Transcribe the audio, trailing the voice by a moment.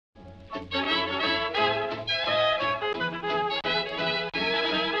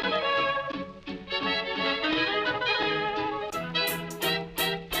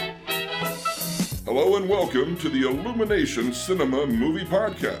Hello and welcome to the Illumination Cinema Movie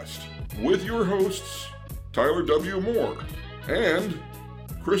Podcast with your hosts, Tyler W. Moore and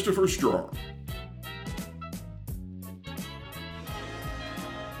Christopher Strong.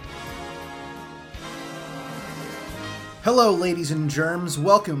 Hello, ladies and germs.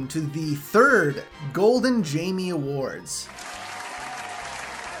 Welcome to the third Golden Jamie Awards.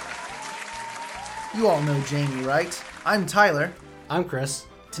 You all know Jamie, right? I'm Tyler. I'm Chris.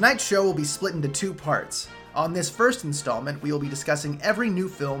 Tonight's show will be split into two parts. On this first installment, we will be discussing every new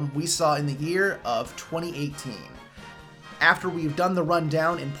film we saw in the year of 2018. After we've done the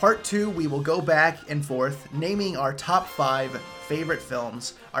rundown, in part two, we will go back and forth, naming our top 5 favorite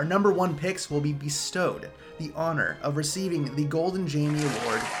films. Our number 1 picks will be bestowed the honor of receiving the Golden Jamie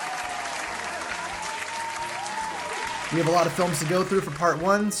Award. We have a lot of films to go through for part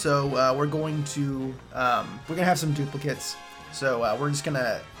 1, so we're gonna have some duplicates. So I'm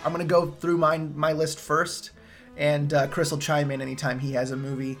gonna go through my list first, and Chris will chime in anytime he has a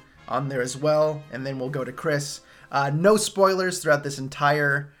movie on there as well, and then we'll go to Chris. No spoilers throughout this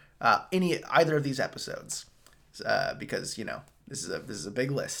entire either of these episodes, because this is a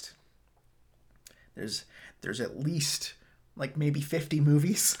big list. There's at least like maybe 50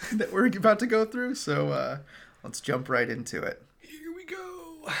 movies that we're about to go through, so let's jump right into it. Here we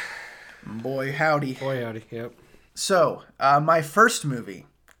go. Boy howdy. Yep. So, my first movie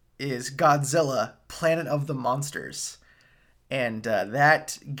is Godzilla, Planet of the Monsters. And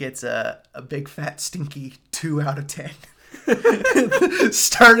that gets a big fat stinky 2 out of 10.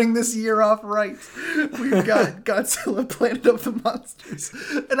 Starting this year off right, we've got Godzilla, Planet of the Monsters.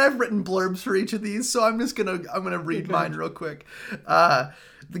 And I've written blurbs for each of these, so I'm gonna read mine real quick. The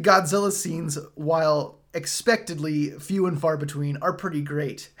Godzilla scenes, while expectedly few and far between, are pretty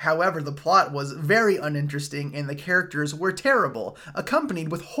great. However, the plot was very uninteresting and the characters were terrible, accompanied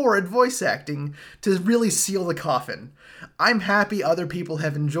with horrid voice acting to really seal the coffin. I'm happy other people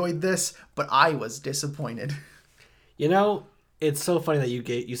have enjoyed this, but I was disappointed. It's so funny that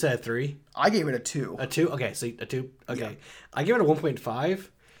you said a 3. I gave it a 2. A 2? Okay, so a 2. Okay. Yeah. I gave it a 1.5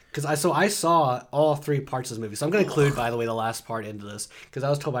 because I saw all 3 parts of this movie. So I'm going to include, by the way, the last part into this because I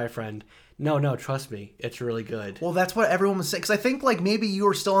was told by a friend, no, trust me, it's really good. Well, that's what everyone was saying, because I think like maybe you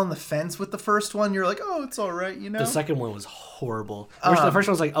were still on the fence with the first one. You're like, oh, it's all right, The second one was horrible. The first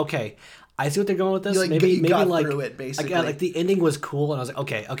one was like, okay, I see what they're going with this. Maybe got through it, basically. Like the ending was cool, and I was like,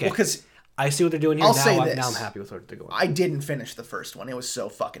 okay. Well, because I see what they're doing here. Now I'm happy with what they're going. I didn't finish the first one. It was so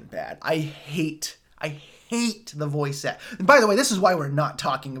fucking bad. I hate the voice act. And by the way, this is why we're not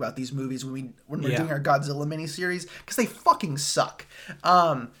talking about these movies when we're doing our Godzilla miniseries, because they fucking suck.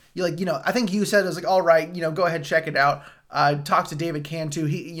 I think you said it was like, all right, go ahead, check it out. Talk to David Cantu.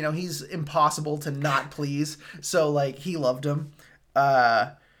 He's impossible to not please. So like, he loved him.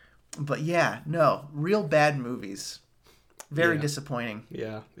 But yeah, no, real bad movies. Very disappointing.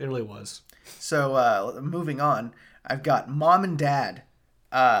 Yeah, it really was. So moving on, I've got Mom and Dad,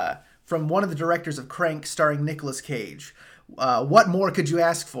 from one of the directors of Crank, starring Nicolas Cage. What more could you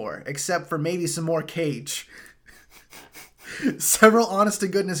ask for, except for maybe some more Cage? Several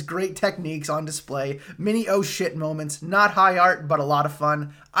honest-to-goodness great techniques on display, many oh shit moments, not high art, but a lot of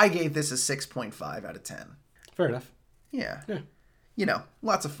fun. I gave this a 6.5 out of 10. Fair enough. Yeah.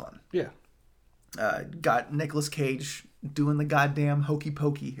 Lots of fun. Yeah. Got Nicolas Cage doing the goddamn hokey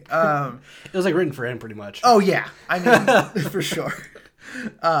pokey. It was like written for him pretty much. Oh, yeah. I mean, for sure.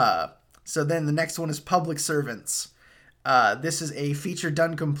 So then the next one is Public Servants. This is a feature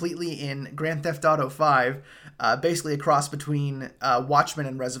done completely in Grand Theft Auto 5, basically a cross between Watchmen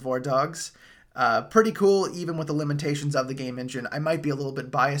and Reservoir Dogs. Pretty cool, even with the limitations of the game engine. I might be a little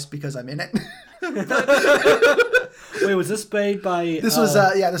bit biased because I'm in it. Wait, was this made by... This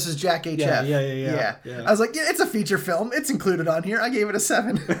is Jack H. F. Yeah. I was like, it's a feature film. It's included on here. I gave it a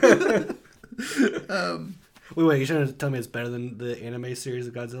 7. Wait, you're trying to tell me it's better than the anime series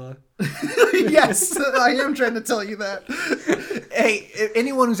of Godzilla? Yes, I am trying to tell you that. Hey,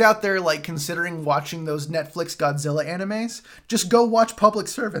 anyone who's out there like considering watching those Netflix Godzilla animes, just go watch Public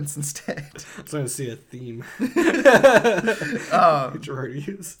Servants instead. I'm trying to see a theme.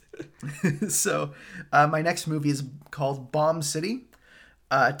 So, my next movie is called Bomb City.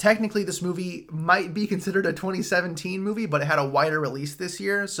 Technically, this movie might be considered a 2017 movie, but it had a wider release this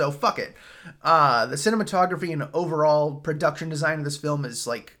year, so fuck it. The cinematography and overall production design of this film is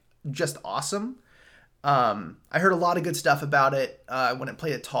like just awesome. I heard a lot of good stuff about it when it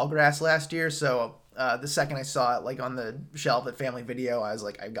played at Tallgrass last year, so the second I saw it like on the shelf at Family Video, I was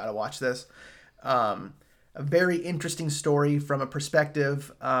like, I've got to watch this. A very interesting story from a perspective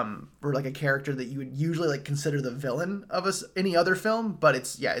for like a character that you would usually like consider the villain of any other film, but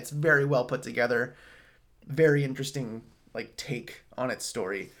it's very well put together. very interesting like take on its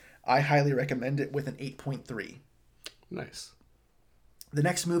story. I highly recommend it with an 8.3. Nice. The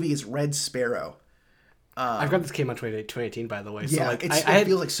next movie is Red Sparrow. I forgot this came out 2018, by the way. Yeah, so like, it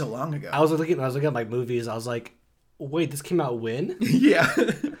feels like so long ago. I was looking at my movies. I was like, wait, this came out when? Yeah.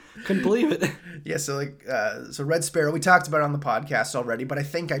 Couldn't believe it. Yeah, so so Red Sparrow, we talked about it on the podcast already, but I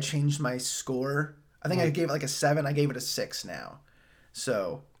think I changed my score. I think I gave it like a 7. I gave it a 6 now.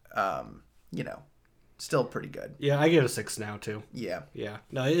 So, still pretty good. Yeah, I gave it a 6 now too. Yeah. Yeah.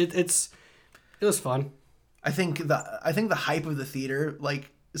 No, it was fun. I think the hype of the theater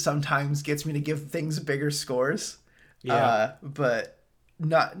like sometimes gets me to give things bigger scores. Yeah. But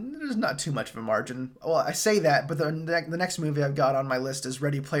there's not too much of a margin. Well, I say that, but the next movie I've got on my list is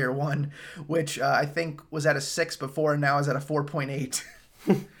Ready Player One, which I think was at a 6 before, and now is at a 4.8.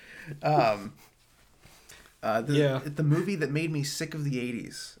 The movie that made me sick of the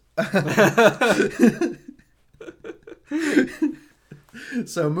 80s.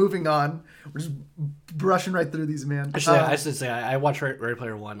 So moving on, we're just brushing right through these, man. Actually, I should say I watched Ready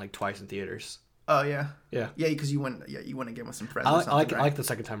Player One like twice in theaters. Oh yeah, yeah, because you went again with some friends. I like the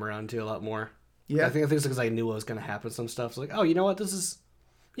second time around too a lot more. Yeah, I think it's because I knew what was going to happen. Some stuff. So like, oh, you know what? This is,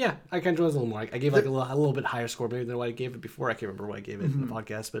 yeah, I can enjoy this a little more. I gave like a little bit higher score maybe than what I gave it before. I can't remember what I gave it in the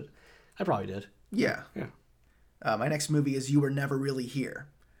podcast, but I probably did. Yeah. My next movie is You Were Never Really Here.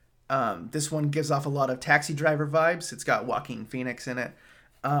 This one gives off a lot of Taxi Driver vibes. It's got Joaquin Phoenix in it,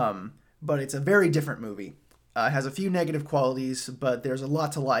 but it's a very different movie. It has a few negative qualities, but there's a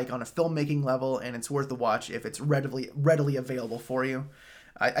lot to like on a filmmaking level, and it's worth a watch if it's readily available for you.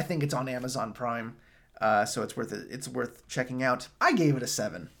 I think it's on Amazon Prime, so it's worth it. It's worth checking out. I gave it a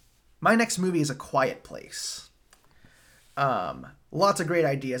 7. My next movie is A Quiet Place. Lots of great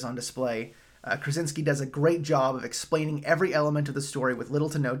ideas on display. Krasinski does a great job of explaining every element of the story with little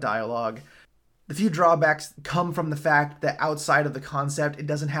to no dialogue. The few drawbacks come from the fact that outside of the concept, it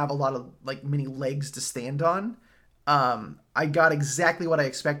doesn't have a lot of like many legs to stand on. I got exactly what I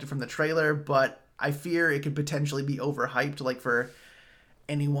expected from the trailer, but I fear it could potentially be overhyped, like for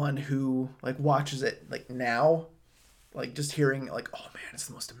anyone who like watches it like now, like just hearing like, oh man, it's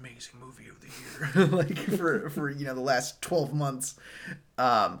the most amazing movie of the year, like for the last 12 months.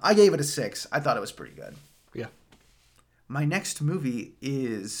 I gave it a 6. I thought it was pretty good. Yeah. My next movie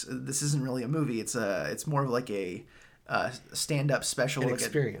this isn't really a movie. It's more of like a stand-up special. An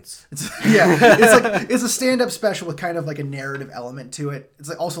experience. It's a stand-up special with kind of like a narrative element to it. It's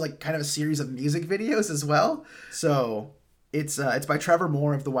like also like kind of a series of music videos as well. So it's by Trevor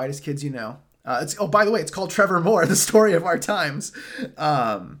Moore of The Whitest Kids You Know. By the way, it's called Trevor Moore, The Story of Our Times.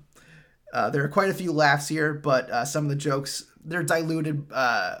 There are quite a few laughs here, but some of the jokes, they're diluted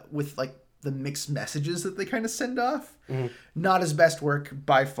with like the mixed messages that they kind of send off. Mm-hmm. Not his best work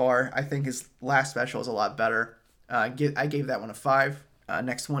by far. I think his last special is a lot better. I gave that one a 5.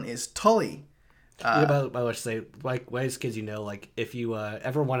 Next one is Tully. By the way, I should say, like, Whitest Kids You Know, like, if you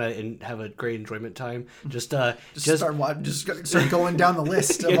ever want to have a great enjoyment time, just start going down the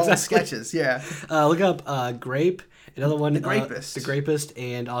list of all the sketches. Yeah. Look up Grape. Another one, The Grapist. The Grapist,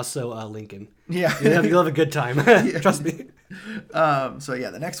 and also Lincoln. Yeah. You'll have a good time. Trust me.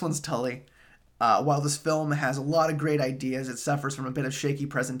 The next one's Tully. While this film has a lot of great ideas, it suffers from a bit of shaky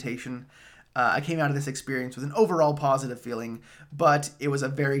presentation. I came out of this experience with an overall positive feeling, but it was a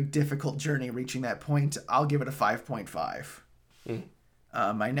very difficult journey reaching that point. I'll give it a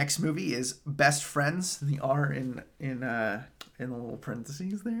 5.5. My next movie is Best Friends. The R in the little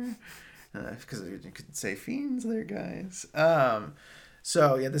parentheses there. Because you could say fiends there, guys.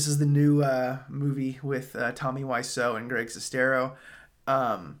 This is the new movie with Tommy Wiseau and Greg Sestero.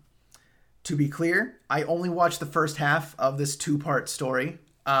 To be clear, I only watched the first half of this 2-part story.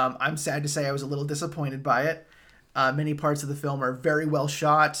 I'm sad to say I was a little disappointed by it. Many parts of the film are very well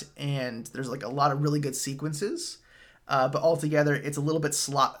shot, and there's like a lot of really good sequences. But altogether, it's a little bit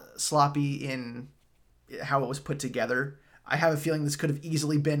sloppy in how it was put together. I have a feeling this could have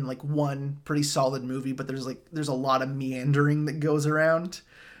easily been like one pretty solid movie, but there's a lot of meandering that goes around,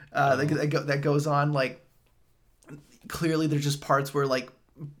 that goes on. Like clearly, there's just parts where like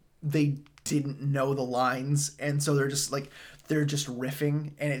they didn't know the lines, and so they're just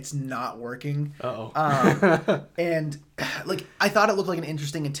riffing, and it's not working. And like I thought it looked like an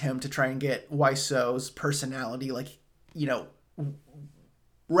interesting attempt to try and get Wiseau's personality, like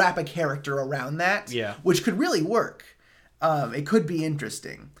wrap a character around that, which could really work. It could be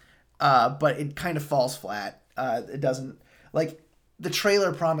interesting, but it kind of falls flat. It doesn't, like, the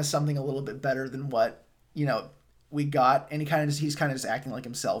trailer promised something a little bit better than what, we got, and he's kind of just acting like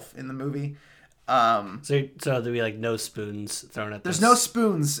himself in the movie. So there'll be like no spoons thrown at this. There's no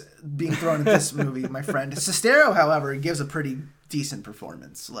spoons being thrown at this movie, my friend. Sestero, however, gives a pretty decent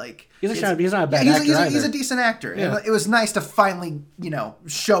performance. Like He's not a bad yeah, actor he's either. a decent actor. Yeah. And it was nice to finally,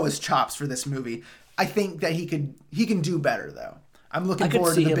 show his chops for this movie. I think that he can do better though. I'm looking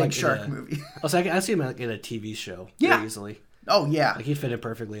forward to the Big Shark movie. Also, I see him like in a TV show Yeah. very easily. Oh yeah. Like he'd fit in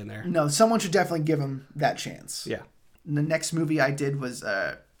perfectly in there. No, someone should definitely give him that chance. Yeah. The next movie I did was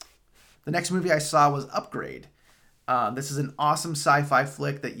the next movie I saw was Upgrade. This is an awesome sci-fi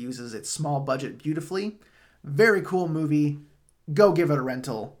flick that uses its small budget beautifully. Very cool movie. Go give it a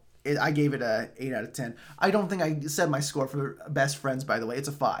rental. I gave it a 8 out of 10. I don't think I said my score for Best Friends, by the way. It's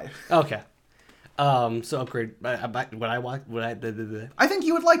a 5. Okay. So Upgrade. I think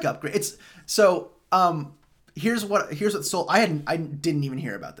you would like Upgrade. It's so. Here's what sold. I didn't even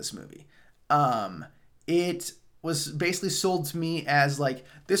hear about this movie. It was basically sold to me as like,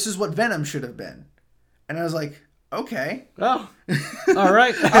 this is what Venom should have been, and I was like, okay. Oh, all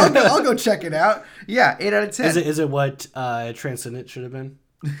right. I'll go check it out. Yeah, 8 out of 10. Is it what Transcendent should have been,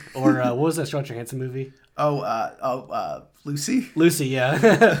 or what was that Scarlett Johansson movie? Lucy. Lucy, yeah.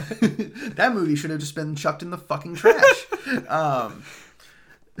 That movie should have just been chucked in the fucking trash.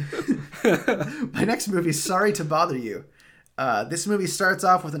 My next movie is Sorry to Bother You. This movie starts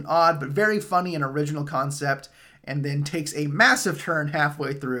off with an odd but very funny and original concept, and then takes a massive turn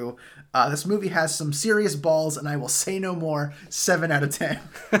halfway through. This movie has some serious balls, and I will say no more. 7 out of 10.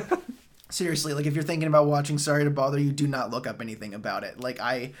 Seriously, like if you're thinking about watching Sorry to Bother You, do not look up anything about it. Like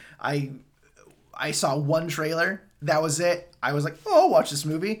I saw one trailer. That was it. I was like, oh, I'll watch this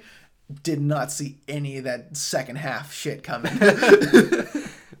movie. Did not see any of that second half shit coming.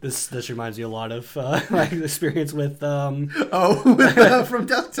 This reminds me a lot of my experience with From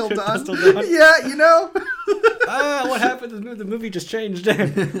Dusk Till Dawn. Dusk Till Dawn. Yeah, what happened? The movie just changed.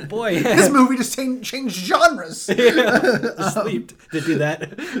 Boy, this movie just changed genres. Sleep to do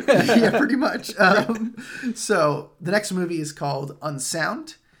that. Yeah, pretty much. So the next movie is called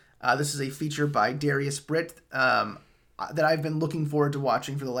Unsound. This is a feature by Darius Britt that I've been looking forward to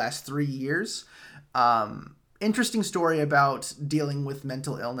watching for the last 3 years. Interesting story about dealing with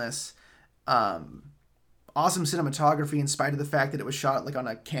mental illness. Awesome cinematography in spite of the fact that it was shot like on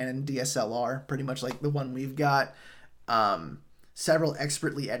a Canon DSLR, pretty much like the one we've got. Several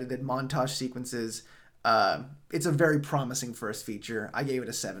expertly edited montage sequences. It's a very promising first feature. I gave it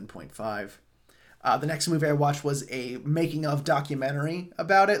a 7.5. The next movie I watched was a making of documentary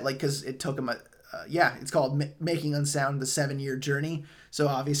about it, like because it took him it's called Making Unsound: The 7-Year Journey. So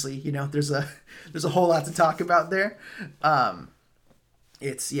obviously, there's a whole lot to talk about there.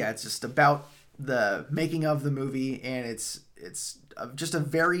 It's just about the making of the movie, and it's just a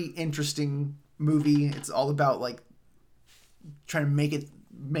very interesting movie. It's all about like trying to make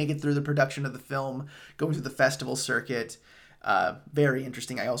it through the production of the film, going through the festival circuit. Very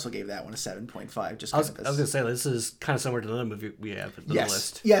interesting. I also gave that one a 7.5. Just I was gonna say this is kind of similar to another movie we have on the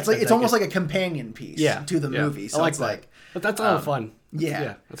list. Yeah, it's almost like a companion piece to the movie. So I like it's that. like, but that's a lot of fun.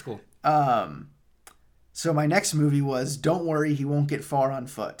 Yeah, that's cool. So my next movie was Don't Worry, He Won't Get Far on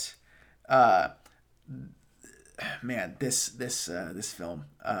Foot. Man, this film,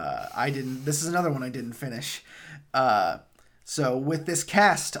 this is another one I didn't finish. So with this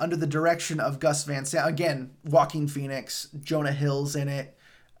cast under the direction of Gus Van Sant, again, Joaquin Phoenix, Jonah Hill's in it,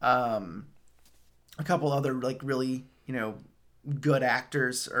 a couple other like really, good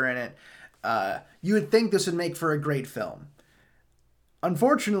actors are in it. You would think this would make for a great film.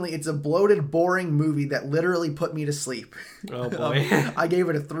 Unfortunately, it's a bloated, boring movie that literally put me to sleep. Oh boy. I gave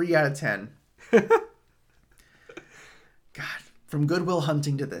it a 3 out of 10. God, from Good Will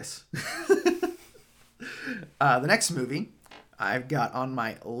Hunting to this. The next movie I've got on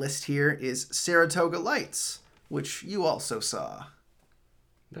my list here is Saratoga Lights, which you also saw.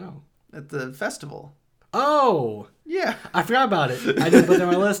 No. At the festival. Oh! Yeah. I forgot about it. I didn't put it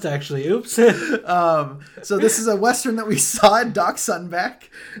on my list, actually. Oops. So this is a Western that we saw at Doc Sunback.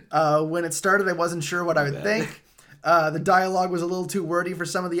 When it started, I wasn't sure what I would think. The dialogue was a little too wordy for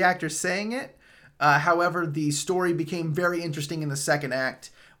some of the actors saying it. However, the story became very interesting in the second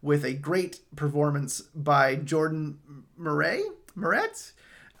act with a great performance by Jordan Moret,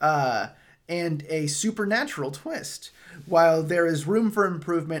 and a supernatural twist. While there is room for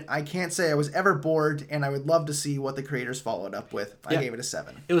improvement, I can't say I was ever bored, and I would love to see what the creators followed up with. I gave it a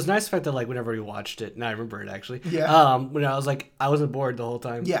 7. It was nice the fact that like whenever we watched it, and I remember it actually. Yeah. When I was like, I wasn't bored the whole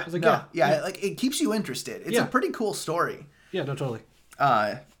time. Yeah. I was like, like it keeps you interested. It's a pretty cool story. Yeah, no, totally.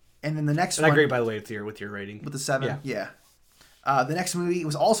 And then the next and one. I agree, by the way, with your rating. With the 7? Yeah. The next movie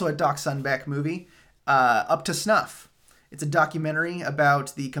was also a Doc Sunback movie, Up to Snuff. It's a documentary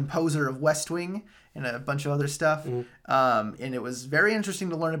about the composer of West Wing and a bunch of other stuff. And it was very interesting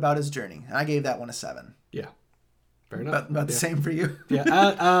to learn about his journey. I gave that one a 7. Yeah. Fair enough. About the same for you?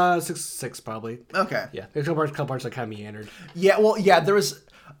 Yeah. 6 probably. Okay. Yeah. There's a couple parts that kind of meandered. Yeah. Well, yeah. There was.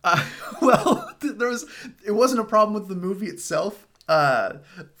 It wasn't a problem with the movie itself.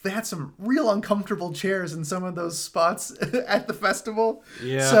 They had some real uncomfortable chairs in some of those spots at the festival.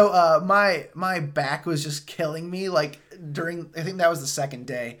 Yeah. So my back was just killing me. Like I think that was the second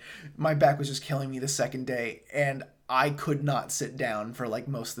day. My back was just killing me the second day, and I could not sit down for like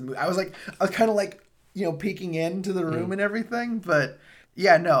most of the movie. I was kind of like, peeking into the room and everything. But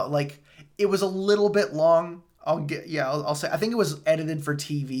yeah, no, like it was a little bit long. I'll say I think it was edited for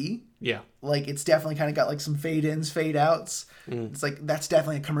TV. Yeah. Like it's definitely kind of got like some fade ins, fade outs. It's like that's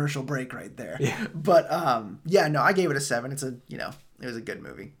definitely a commercial break right there. Yeah. But no, I gave it a 7. It's it was a good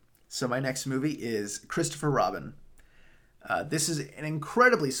movie. So my next movie is Christopher Robin. This is an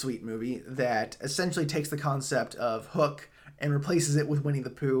incredibly sweet movie that essentially takes the concept of Hook and replaces it with Winnie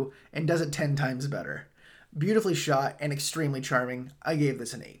the Pooh and does it 10 times better. Beautifully shot and extremely charming. I gave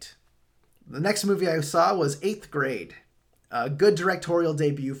this an 8. The next movie I saw was 8th Grade. A good directorial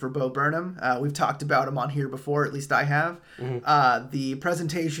debut for Bo Burnham. We've talked about him on here before, at least I have. The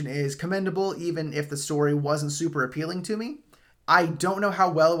presentation is commendable, even if the story wasn't super appealing to me. I don't know how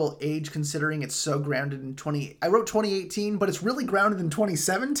well it will age considering it's so grounded in I wrote 2018, but it's really grounded in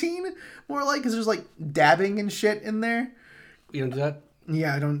 2017, more like, because there's like dabbing and shit in there. You don't do that?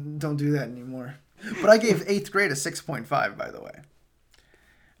 Yeah, I don't do that anymore. But I gave 8th Grade a 6.5, by the way.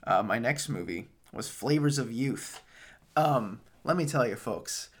 My next movie was Flavors of Youth. Let me tell you,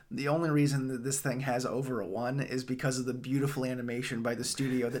 folks, the only reason that this thing has over a 1 is because of the beautiful animation by the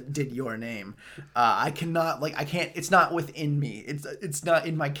studio that did Your Name. It's not within me. It's not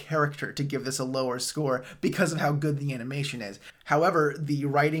in my character to give this a lower score because of how good the animation is. However, the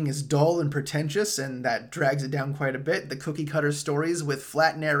writing is dull and pretentious, and that drags it down quite a bit. The cookie cutter stories with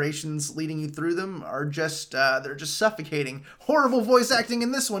flat narrations leading you through them are just, they're just suffocating. Horrible voice acting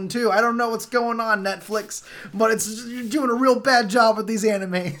in this one, too. I don't know what's going on, Netflix, but you're doing a real bad job with these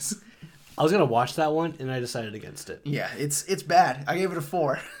animes. I was going to watch that one, and I decided against it. Yeah, it's bad. I gave it a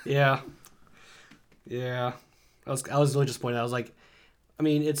 4. Yeah. I was really disappointed. I was like, I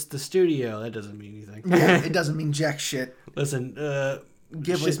mean, it's the studio. That doesn't mean anything. Yeah, it doesn't mean jack shit. Listen,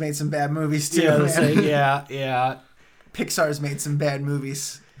 Ghibli's made some bad movies too. Yeah. Pixar's made some bad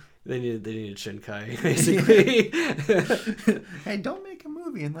movies. They needed Shinkai, basically. Hey, don't make a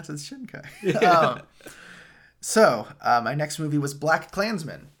movie unless it's Shinkai. So, my next movie was Black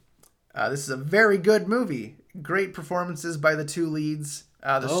Klansman. This is a very good movie. Great performances by the 2 leads.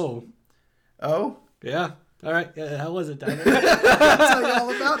 Oh? Yeah. All right. How was it, Diner? I'll tell you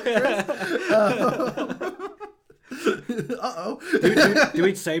all about it, Chris. Uh-oh. Do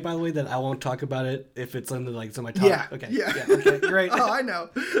we say, by the way, that I won't talk about it if it's on my top? Yeah. Okay. Yeah. Okay. Great. Oh, I know.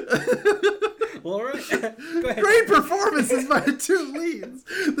 Well, all right. Go ahead. Great performances by the 2 leads.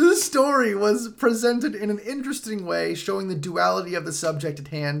 This story was presented in an interesting way, showing the duality of the subject at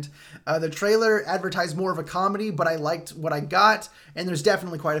hand. The trailer advertised more of a comedy, but I liked what I got, and there's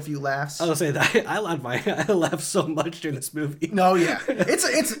definitely quite a few laughs. I was gonna say that I laughed so much during this movie. No, yeah,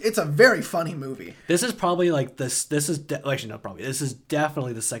 it's a very funny movie. This is probably like this. This is This is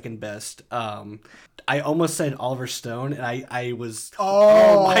definitely the second best. I almost said Oliver Stone, and I was.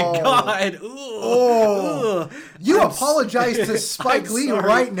 Oh my god! Ooh. You apologize to Spike Lee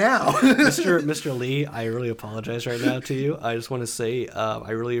right now, Mr. Lee. I really apologize right now to you. I just want to say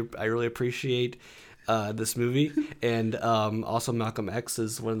I really appreciate this movie, and also Malcolm X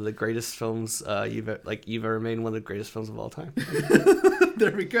is one of the greatest films you've ever made, one of the greatest films of all time.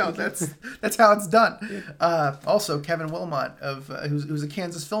 There we go. That's how it's done. Also, Kevin Wilmot who's a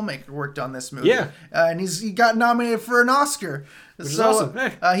Kansas filmmaker worked on this movie. Yeah, and he got nominated for an Oscar. Which is awesome.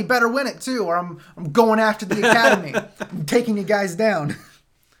 Hey. He better win it too, or I'm going after the Academy. I'm taking you guys down.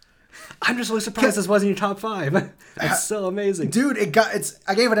 I'm just really surprised this wasn't your top 5. It's so amazing, dude. I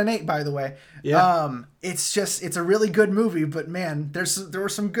gave it an 8, by the way. Yeah. It's a really good movie, but man, there were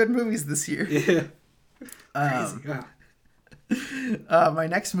some good movies this year. Yeah. Crazy. My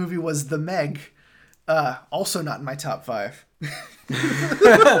next movie was The Meg. Also not in my top 5.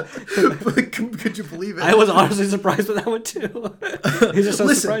 Could you believe it? I was honestly surprised with that one too. He just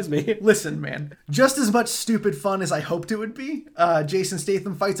surprised me. Listen, man. Just as much stupid fun as I hoped it would be. Jason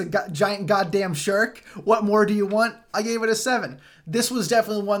Statham fights a giant goddamn shark. What more do you want? I gave it a 7. This was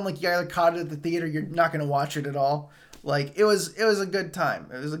definitely one like you either caught it at the theater, you're not gonna watch it at all. Like it was a good time.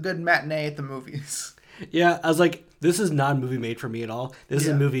 It was a good matinee at the movies. Yeah, I was like, This is not a movie made for me at all. This is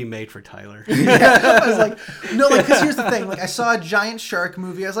a movie made for Tyler. Yeah, I was like, no, like, because here's the thing. Like, I saw a giant shark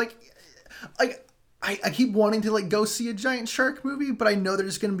movie. I was like, I keep wanting to, like, go see a giant shark movie, but I know they're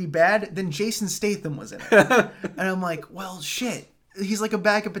just going to be bad. Then Jason Statham was in it. And I'm like, well, shit. He's like a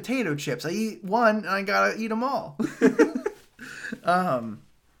bag of potato chips. I eat one, and I gotta eat them all.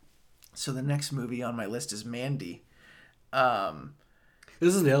 So the next movie on my list is Mandy.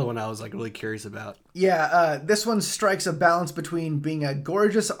 This is the other one I was like really curious about. Yeah, this one strikes a balance between being a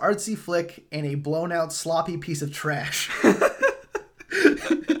gorgeous artsy flick and a blown out sloppy piece of trash.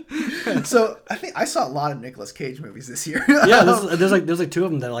 So I think I saw a lot of Nicolas Cage movies this year. Yeah, there's like two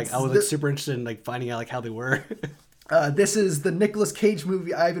of them that like I was like super interested in like finding out like how they were. This is the Nicolas Cage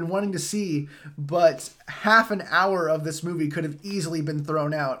movie I've been wanting to see, but half an hour of this movie could have easily been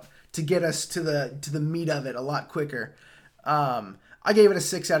thrown out to get us to the meat of it a lot quicker. I gave it a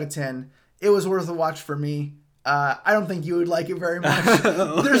 6 out of 10. It was worth a watch for me. I don't think you would like it very much.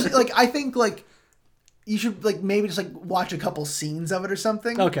 There's like, I think like you should like maybe just like watch a couple scenes of it or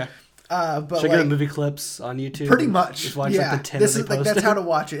something. Okay. But should I go to movie clips on YouTube? Pretty much. Just watch yeah. like the 10 this that is they like posted. that's how to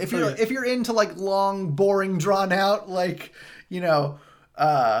watch it. If you're into like long, boring, drawn out, like, you know,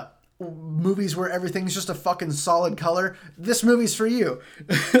 movies where everything's just a fucking solid color, this movie's for you.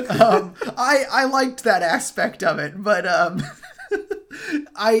 I liked that aspect of it, but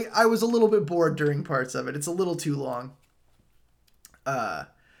I was a little bit bored during parts of it. It's a little too long.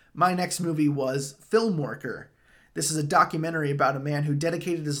 My next movie was Film Worker. This is a documentary about a man who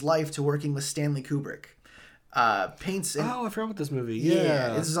dedicated his life to working with Stanley Kubrick. Paints an, I forgot about this movie.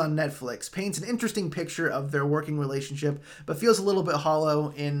 Yeah, this is on Netflix. Paints an interesting picture of their working relationship, but feels a little bit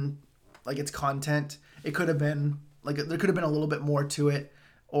hollow in like its content. It could have been like there could have been a little bit more to it,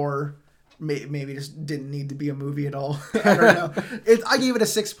 or maybe just didn't need to be a movie at all. I don't know. I gave it a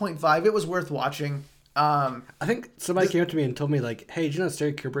 6.5. It was worth watching. I think somebody came up to me and told me like, "Hey, did you know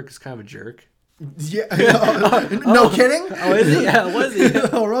Stanley Kubrick is kind of a jerk?" Yeah. No kidding? Oh, is he? Yeah, was he?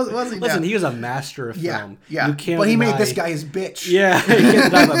 was he? Listen, he was a master of film. Yeah. You can't but he deny... made this guy his bitch. Yeah, you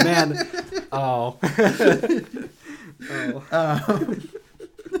can't deny the man. Oh.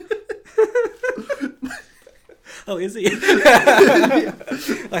 Oh, is he?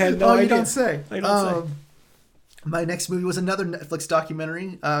 I had no idea. You don't say. I don't say. My next movie was another Netflix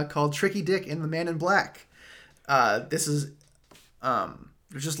documentary called Tricky Dick and the Man in Black. This is...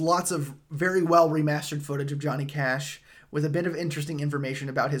 there's just lots of very well remastered footage of Johnny Cash with a bit of interesting information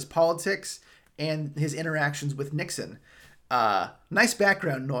about his politics and his interactions with Nixon. Nice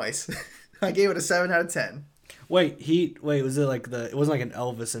background noise. I gave it a 7 out of 10. Wait, was it like it wasn't like an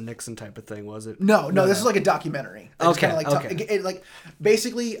Elvis and Nixon type of thing, was it? No, this is like a documentary. It's okay, like like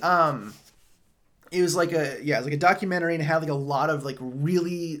basically it was like a documentary, and it had like a lot of like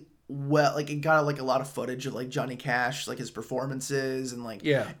really well, like it got like a lot of footage of like Johnny Cash, like his performances, and like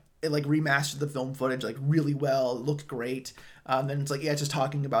it like remastered the film footage like really well. It looked great. Then it's like just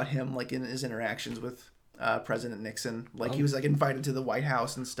talking about him like in his interactions with President Nixon. Like he was like invited to the White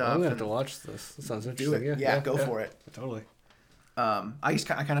House and stuff. I'm gonna have to watch this. That sounds interesting. Yeah, go for it. Totally. I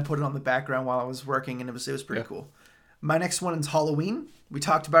kind of put it on the background while I was working, and it was pretty cool. My next one is Halloween. We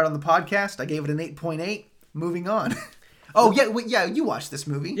talked about it on the podcast. I gave it an 8.8. Moving on. Oh yeah, you watched this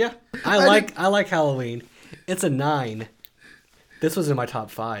movie. Yeah, I like Halloween. It's a 9. This was in my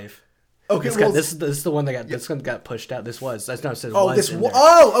top 5. Okay, this is the one that got pushed out. That's not said. Okay.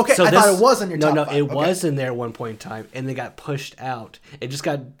 So I thought it was on your top 5. No, it was in there at one point in time, and they got pushed out. It just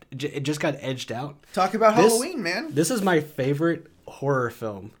got edged out. Talk about Halloween, man. This is my favorite horror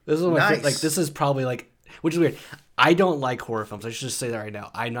film. This is this is probably like, which is weird. I don't like horror films. I should just say that right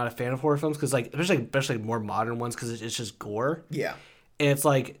now. I'm not a fan of horror films because like especially more modern ones because it's just gore. Yeah. And it's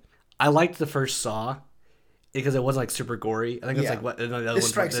like I liked the first Saw because it wasn't like super gory. I think it's like what the other ones were. This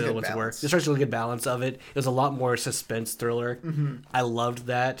strikes a really good balance of it. It was a lot more suspense thriller. Mm-hmm. I loved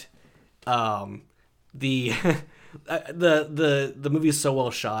that. The movie is so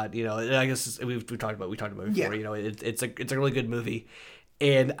well shot. You know, I guess we talked about it before. Yeah. You know, it's a really good movie.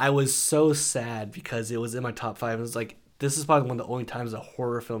 And I was so sad because it was in my top 5. It was like, this is probably one of the only times a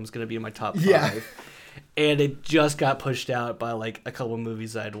horror film is going to be in my top 5. Yeah. And it just got pushed out by like a couple of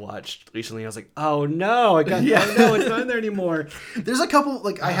movies I had watched recently. I was like, oh no, oh no, it's not in there anymore. There's a couple,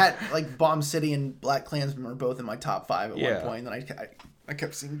 like I had like Bomb City and Black Klansman were both in my top 5 at one point. And then I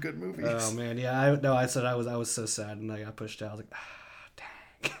kept seeing good movies. Oh man, yeah. I said I was so sad and I got pushed out. I was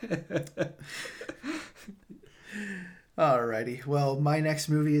like, dang. Alrighty. Well, my next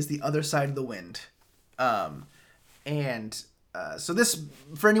movie is The Other Side of the Wind. So this,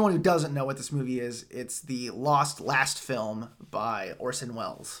 for anyone who doesn't know what this movie is, it's the last film by Orson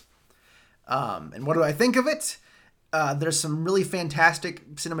Welles. And what do I think of it? There's some really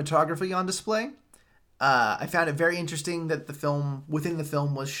fantastic cinematography on display. I found it very interesting that within the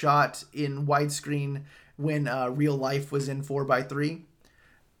film was shot in widescreen when real life was in 4:3.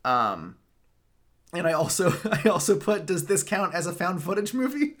 And I also put, does this count as a found footage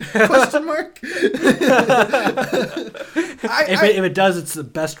movie? Question mark. If it does, it's the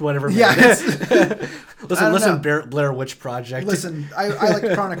best one ever made. Yeah. Listen, Blair Witch Project. Listen, I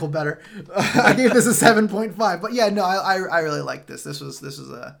like Chronicle better. I gave this a 7.5, but yeah, no, I really like this. This was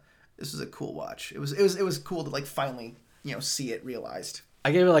a cool watch. It was cool to like finally see it realized.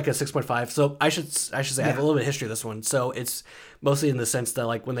 I gave it like a 6.5. So I should say I have a little bit of history of this one. So it's mostly in the sense that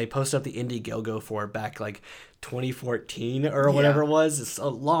like when they posted up the Indiegogo for it back like 2014 or whatever it was, it's a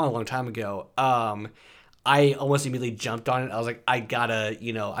long time ago. I almost immediately jumped on it. I was like, I gotta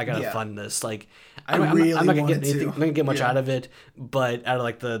fund this. Like, I'm not gonna get anything. I'm not gonna get much out of it, but out of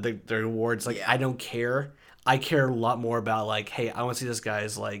like the rewards, like I don't care. I care a lot more about like, hey, I want to see this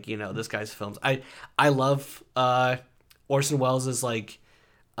guy's like this guy's films. I love Orson Welles' like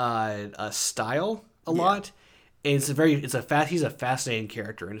style a lot. And he's a fascinating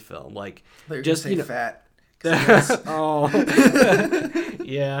character in film. Like just fat. Oh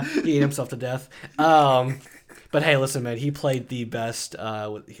yeah, he ate himself to death. But hey, listen, man, he played the best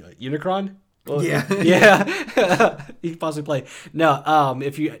Unicron. Yeah. He can possibly play. No,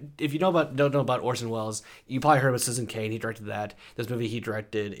 if you don't know about Orson Welles, you probably heard about Citizen Kane. He directed that. This movie he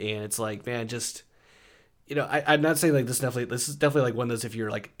directed, and it's like, man, just I'm not saying like this is definitely like one of those, if you're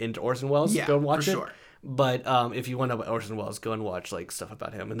like into Orson Welles, go and watch it. Sure. But if you want to know about Orson Welles, go and watch like stuff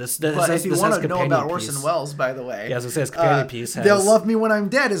about him. And if you want to know about Orson Welles, by the way, as I say, his companion piece has They'll Love Me When I'm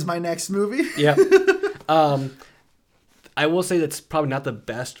Dead is my next movie. Yeah. I will say that's probably not the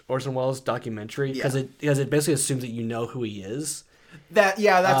best Orson Welles documentary because it basically assumes that you know who he is. That's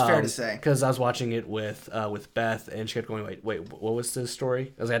fair to say. Because I was watching it with Beth, and she kept going, wait, what was this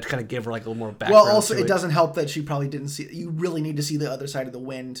story? I had to kind of give her like a little more background. Well, also it doesn't help that she probably didn't see. You really need to see The Other Side of the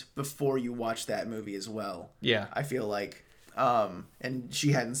Wind before you watch that movie as well. Yeah, I feel like, and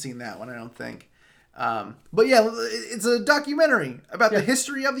she hadn't seen that one, I don't think. But yeah, it's a documentary about the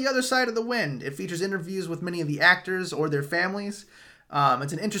history of The Other Side of the Wind. It features interviews with many of the actors or their families.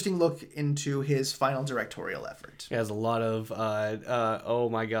 It's an interesting look into his final directorial effort. It has a lot of, oh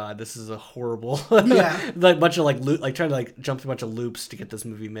my god, this is a horrible, like bunch of like trying to like jump through a bunch of loops to get this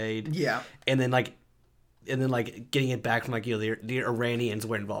movie made. Yeah, and then getting it back from like the Iranians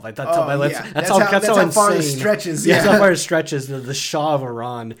were involved. Like that's how far it stretches. Yeah, that's how far it stretches. The Shah of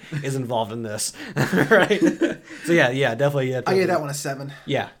Iran is involved in this, right? So yeah, definitely. I gave that one a 7.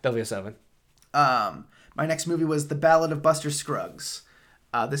 Yeah, definitely a 7. My next movie was The Ballad of Buster Scruggs.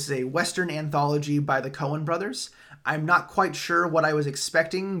 This is a Western anthology by the Coen brothers. I'm not quite sure what I was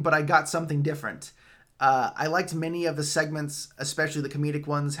expecting, but I got something different. I liked many of the segments, especially the comedic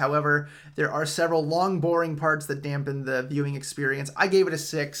ones. However, there are several long, boring parts that dampen the viewing experience. I gave it a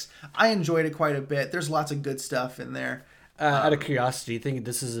 6. I enjoyed it quite a bit. There's lots of good stuff in there. Out of curiosity, do you think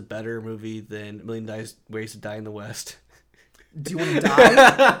this is a better movie than A Million Ways to Die in the West? Do you want to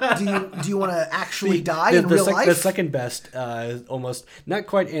die? Do you want to actually die in real life? The second best, almost not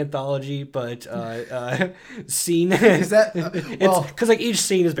quite anthology, but scene. Is that because like each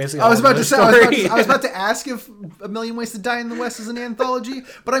scene is basically. I was about to ask if A Million Ways to Die in the West is an anthology,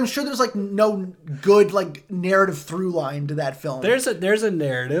 but I'm sure there's like no good like narrative through line to that film. There's a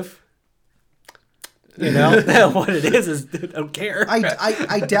narrative. What it is I don't care.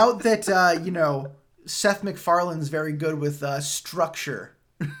 I doubt that Seth MacFarlane's very good with structure.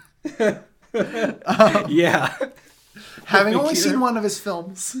 Yeah. Having only seen one of his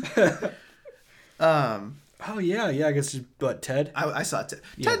films. Oh, yeah. I guess Ted? I saw Ted.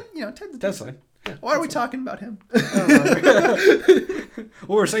 Yeah. Ted's that's fine. Yeah, why are we talking about him? What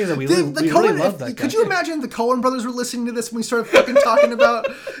we're saying is that we really love that guy. Could you imagine the Coen brothers were listening to this when we started fucking talking about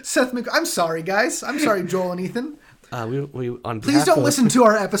Seth MacFarlane? I'm sorry, guys. I'm sorry, Joel and Ethan. Please don't listen to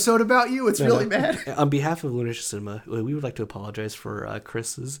our episode about you. It's really bad. On behalf of Lunation Cinema, we would like to apologize for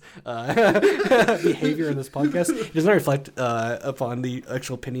Chris's behavior in this podcast. It does not reflect upon the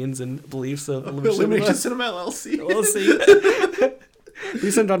actual opinions and beliefs of Lunation Cinema LLC.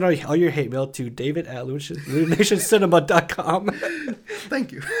 Please send on all your hate mail to david@lunationcinema.com.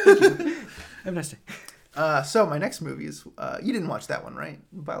 Thank you. Have a nice day. So my next movie is you didn't watch that one, right?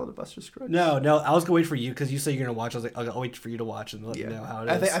 Ballad of Buster Scruggs. No. I was gonna wait for you because you said you're gonna watch. I was like, I'll wait for you to watch and let me know how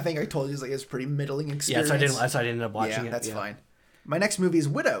it is. I think I told you it's a pretty middling experience. Yeah, so I didn't end up watching it. That's fine. My next movie is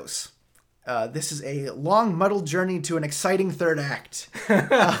Widows. This is a long, muddled journey to an exciting third act.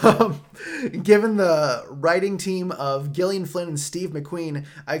 Given the writing team of Gillian Flynn and Steve McQueen,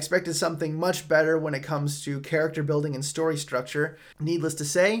 I expected something much better when it comes to character building and story structure. Needless to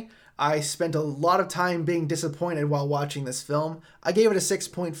say, I spent a lot of time being disappointed while watching this film. I gave it a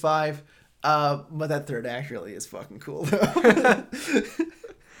 6.5, but that third act really is fucking cool, though.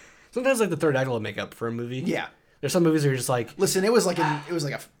 Sometimes like the third act will make up for a movie. Yeah. There's some movies where you're just like, listen, it was like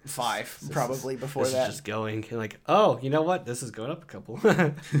a 5 probably before this that. is just going and like, oh, you know what? This is going up a couple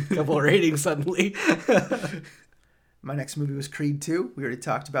of ratings suddenly. My next movie was Creed 2. We already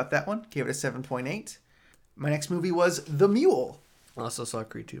talked about that one. Gave it a 7.8. My next movie was The Mule. I also saw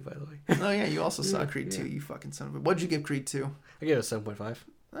Creed 2, by the way. Oh yeah, you also saw Creed 2. You fucking son of a. What'd you give Creed 2? I gave it a 7.5.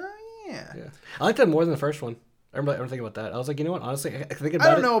 Oh yeah. Yeah, I liked it more than the first one. I remember thinking about that. I was like, you know what? Honestly, I think about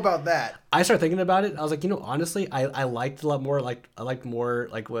I don't know about that. I started thinking about it. I was like, you know, honestly, I liked it a lot more. Like I liked more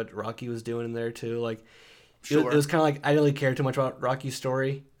like what Rocky was doing in there too. Like Sure. it was kind of like I didn't really care too much about Rocky's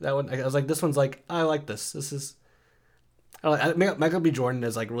story. That one, I was like, this one's like I like this. This is. Michael B. Jordan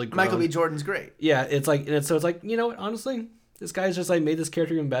is like really grown. Michael B. Jordan's great. Yeah, it's like so it's like, you know what? Honestly, this guy's just like made this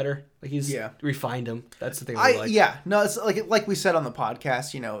character even better. Like he's refined him. That's the thing I like. Yeah, no, it's like we said on the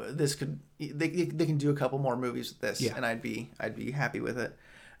podcast. You know, this could they can do a couple more movies with this, and I'd be happy with it.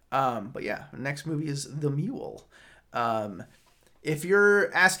 But yeah, the next movie is The Mule. If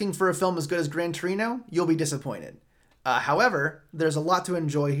you're asking for a film as good as Gran Torino, you'll be disappointed. However, there's a lot to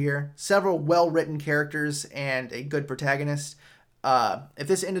enjoy here. Several well-written characters and a good protagonist. If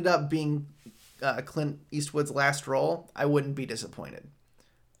this ended up being Clint Eastwood's last role, I wouldn't be disappointed.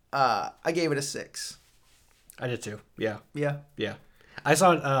 I gave it a 6. I did too. Yeah. Yeah. Yeah. I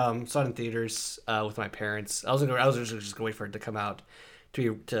saw it in theaters with my parents. I was just gonna wait for it to come out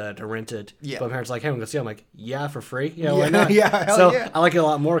to rent it. Yeah. But my parents were like, hey, I'm gonna see it. I'm like, yeah, for free. Yeah, why not? Yeah. Hell so yeah. I like it a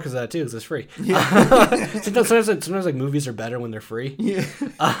lot more because of that too, because it's free. Yeah. sometimes like movies are better when they're free. Yeah.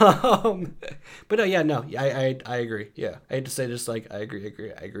 But no, yeah, no, I agree. Yeah, I hate to say just like I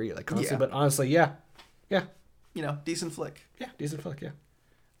agree, like constantly. But honestly, yeah. You know, decent flick. Yeah, decent flick. Yeah.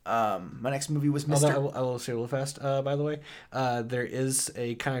 My next movie was Although Mr. I will say real fast, by the way, there is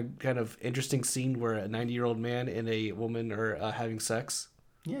a kind of interesting scene where a 90-year-old man and a woman are having sex.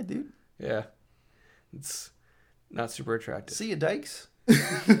 Yeah, dude. Yeah, it's not super attractive. See ya, Dykes.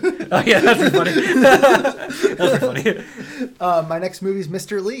 Oh yeah, that's pretty funny. That's pretty funny. My next movie is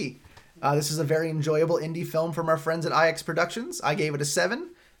Mr. Lee. This is a very enjoyable indie film from our friends at IX Productions. I gave it a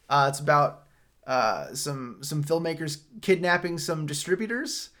 7. It's about some filmmakers kidnapping some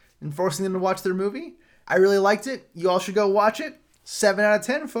distributors and forcing them to watch their movie. I really liked it. You all should go watch it. 7 out of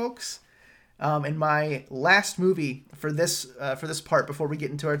 10, folks. And my last movie for this part before we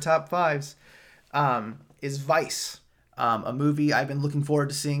get into our top 5s is Vice, a movie I've been looking forward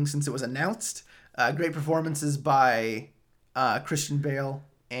to seeing since it was announced. Great performances by Christian Bale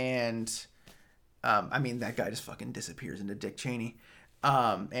and that guy just fucking disappears into Dick Cheney.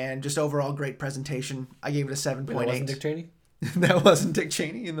 And just overall great presentation. I gave it a 7.8. That wasn't Dick Cheney? That wasn't Dick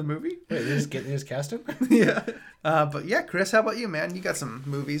Cheney in the movie? Wait, they just cast him? Yeah. But yeah, Chris, how about you, man? You got some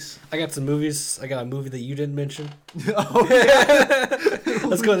movies. I got some movies. I got a movie that you didn't mention. Oh, yeah.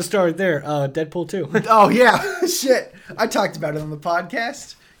 Let's go to the start there. Deadpool 2. Oh, yeah. Shit. I talked about it on the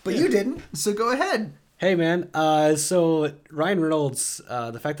podcast, but you didn't, so go ahead. Hey, man. So Ryan Reynolds,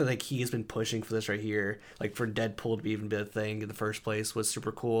 the fact that like he has been pushing for this right here, like for Deadpool to be even be a thing in the first place was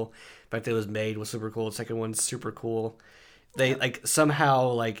super cool. The fact that it was made was super cool. The second one's super cool. They like somehow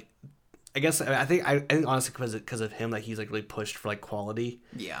like, I think honestly because of him, like he's like really pushed for like quality.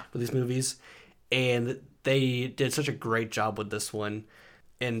 Yeah. With these movies, and they did such a great job with this one,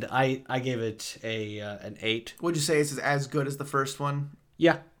 and I gave it an 8. Would you say it's as good as the first one?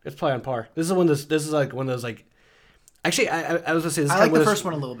 Yeah, it's probably on par. This is like one of those like. Actually, I was gonna say this. I like the first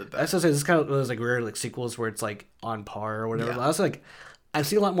one a little bit better. I was gonna say this is kind of one of those like rare like sequels where it's like on par or whatever. Yeah. But I was like, I've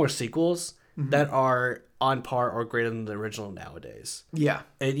seen a lot more sequels that are on par or greater than the original nowadays. Yeah.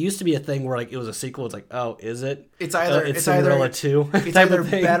 It used to be a thing where like it was a sequel. It's like, oh, is it? It's either it's Cinderella 2. It's either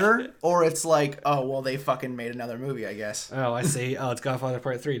better or it's like, oh well, they fucking made another movie, I guess. Oh, I see. Oh, it's Godfather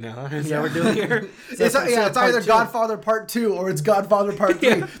Part 3 now. Is that what we're doing here? It's either Godfather Part 2 or it's Godfather Part 3.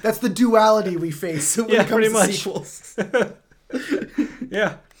 Yeah. That's the duality we face when it comes pretty to much. sequels.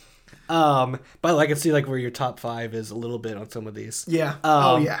 Yeah. But I can see like where your top 5 is a little bit on some of these. Yeah.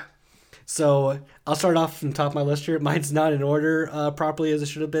 Oh yeah. So I'll start off from the top of my list here. Mine's not in order properly as it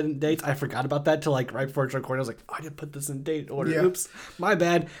should have been in dates. I forgot about that till like right before it's recorded. I was like, oh, I didn't put this in date order. Yeah. Oops, my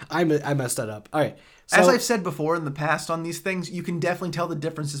bad. I messed that up. All right. So, As I've said before in the past on these things, you can definitely tell the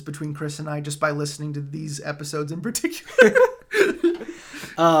differences between Chris and I just by listening to these episodes in particular.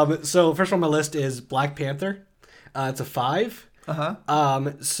 So first on my list is Black Panther. It's a 5.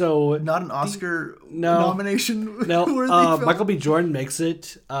 So Not an Oscar No. nomination. no, worthy film. Michael B. Jordan makes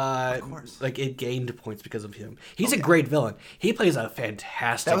it. Of course. Like it gained points because of him. He's a great villain. He plays a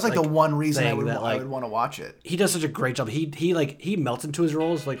fantastic. That was like the one reason I thing would, that, I would want to watch it. He does such a great job. He melts into his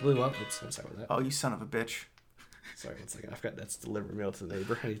roles like Lou Love. I'm sorry with that. Oh, you son of a bitch. Sorry, one second. I forgot that's deliver mail to the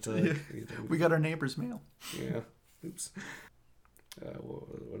neighbor. I need to. We got our neighbor's mail. Yeah. Oops.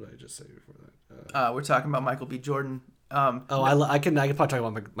 What did I just say before that? We're talking about Michael B. Jordan. I can probably talk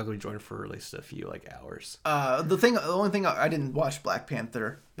about Michael B. Jordan for at least a few hours. The only thing I didn't watch Black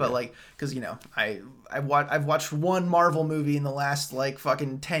Panther, but because I've watched one Marvel movie in the last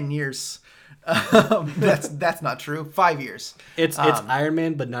fucking 10 years. That's not true. 5 years. It's Iron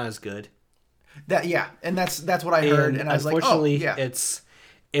Man, but not as good. And that's what I heard, and I was like, oh unfortunately, yeah.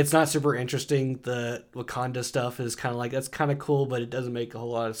 It's not super interesting. The Wakanda stuff is kind of that's kind of cool, but it doesn't make a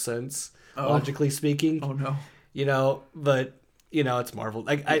whole lot of sense logically speaking. Oh no. But it's Marvel.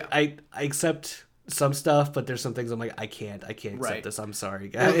 I accept some stuff, but there's some things I'm like I can't accept this. I'm sorry,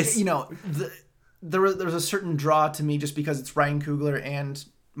 guys. There was a certain draw to me just because it's Ryan Coogler and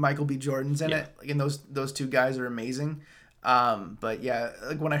Michael B. Jordan's in it, and those two guys are amazing. But yeah,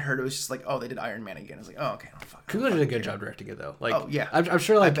 when I heard it was just like, oh, they did Iron Man again. I was like, oh, okay, fuck. Coogler did a good job directing it though. Oh yeah, I'm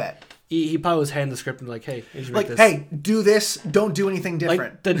sure. I bet he probably was handing the script and like, hey, you should make this. Hey, do this. Don't do anything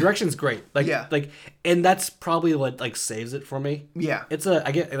different. The direction's great. And that's probably what saves it for me. Yeah,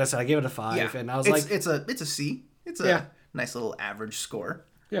 I gave it a 5, and I was it's a C. It's a nice little average score.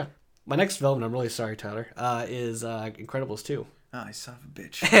 Yeah. My next film, and I'm really sorry, Tyler, is Incredibles 2. Oh, you son of a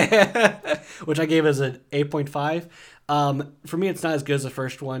bitch. Which I gave as an 8.5. For me, it's not as good as the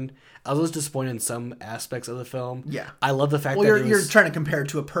first one. I was a little disappointed in some aspects of the film. Yeah. I love the fact that you're trying to compare it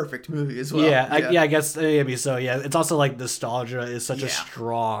to a perfect movie as well. Yeah, I guess maybe so, yeah. It's also nostalgia is such a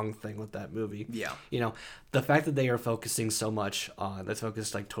strong thing with that movie. Yeah. The fact that they are focusing so much on, that's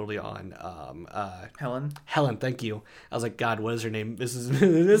focused totally on Helen. Helen, thank you. I was like, God, what is her name? This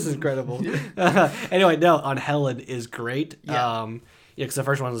is incredible. Anyway, no, on Helen is great. Yeah. Because the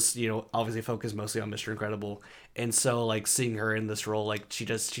first one was, obviously focused mostly on Mr. Incredible, and so seeing her in this role, she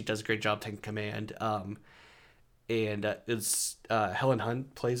does a great job taking command. And it's Helen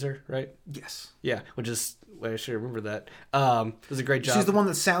Hunt plays her, right? Yes. Yeah, which is I should remember that. It was a great job. She's the one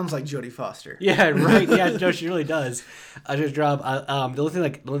that sounds like Jodie Foster. Yeah, right. Yeah, no, she really does. A good job. The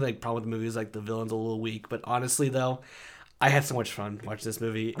only problem with the movie is the villain's a little weak, but honestly though, I had so much fun watching this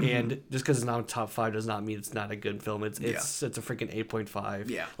movie, and just because it's not in top 5 does not mean it's not a good film. It's a freaking 8.5.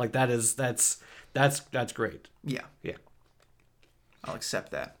 Yeah, that's great. Yeah, yeah. I'll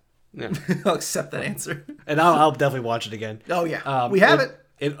accept that. Yeah, I'll accept that answer, and I'll definitely watch it again. Oh yeah, we have it.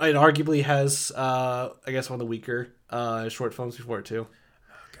 It arguably has, I guess, one of the weaker short films before it too.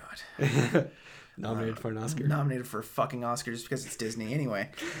 Oh God. Nominated for an Oscar. Nominated for fucking Oscars because it's Disney anyway.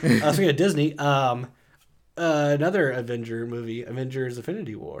 Speaking of Disney, another Avenger movie, Avengers: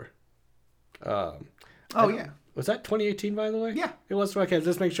 Infinity War. Yeah. Was that 2018, by the way? Yeah. It was. Okay,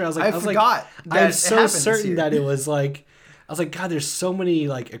 just make sure. I forgot. I'm so certain that it was I was like, God, there's so many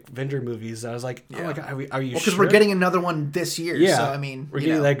Avenger movies. I was like, oh my God, are you sure? Because we're getting another one this year. Yeah. So I mean, we're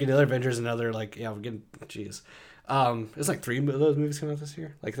getting another Avengers, another we're getting, jeez. There's 3 of those movies coming out this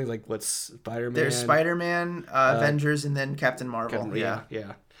year. Things what's Spider-Man. There's Spider-Man, Avengers, and then Captain Marvel. Yeah.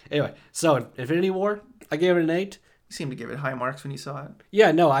 Anyway, so Infinity War, I gave it an 8. You seemed to give it high marks when you saw it.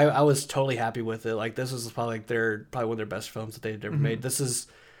 Yeah, no, I was totally happy with it. This was probably probably one of their best films that they've ever made. This is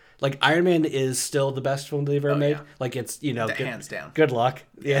Iron Man is still the best film they've ever made. Yeah. It's hands down. Good luck.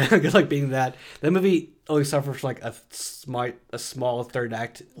 Yeah, good luck being that. That movie only suffers from a small third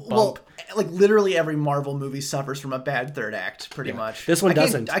act bump. Well, literally every Marvel movie suffers from a bad third act, pretty much. This one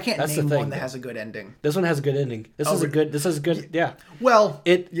doesn't. I can't That's name the thing, one that has a good ending. This one has a good ending. This is a good. Yeah. Well,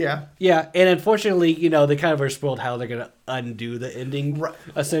 yeah, and unfortunately, they kind of are spoiled how they're gonna undo the ending. Right.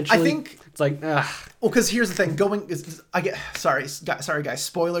 Essentially, I think it's well, because here's the thing. Sorry, guys.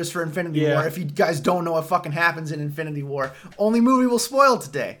 Spoilers for Infinity War. If you guys don't know what fucking happens in Infinity War, only movie will spoil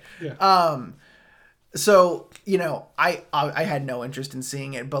today. Yeah. So, I had no interest in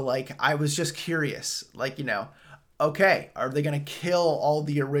seeing it, but I was just curious. Okay, are they going to kill all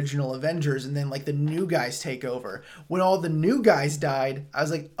the original Avengers and then the new guys take over? When all the new guys died, I was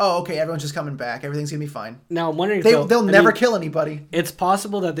like, oh, okay, everyone's just coming back. Everything's going to be fine. Now, I'm wondering if they'll never kill anybody. It's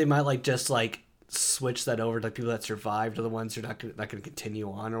possible that they might just switch that over to people that survived are the ones who are not going to continue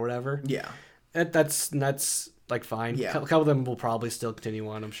on or whatever. Yeah. That's fine. Yeah. A couple of them will probably still continue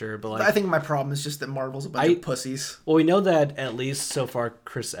on, I'm sure. But I think my problem is just that Marvel's a bunch of pussies. Well, we know that at least so far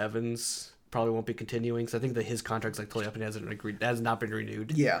Chris Evans probably won't be continuing. So I think that his contract's like totally up and has not been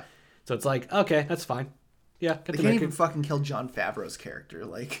renewed. Yeah. So it's like, okay, that's fine. Yeah, They can't even fucking kill Jon Favreau's character.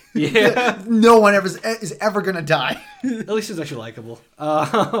 Like, Yeah. no one is ever gonna die. At least he's actually likable.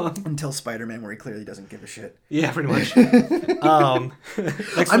 Until Spider-Man, where he clearly doesn't give a shit. Yeah, pretty much. I'm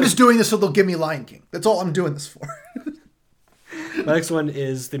just doing this so they'll give me Lion King. That's all I'm doing this for. The next one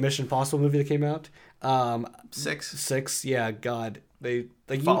is the Mission Impossible movie that came out. 6. 6, yeah, God. They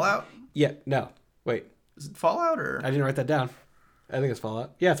like Fallout? Yeah, no. Wait. Is it Fallout or? I didn't write that down. I think it's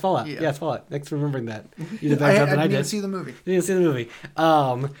Fallout. Yeah, it's Fallout. Yeah, it's Fallout. Thanks for remembering that. You did a better job than I did. didn't see the movie. You didn't see the movie.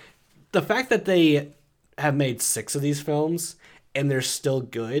 The fact that they have made 6 of these films and they're still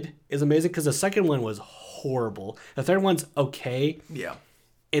good is amazing because the second one was horrible. The third one's okay. Yeah.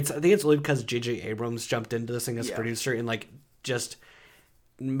 I think it's really because J.J. Abrams jumped into this thing as producer and like just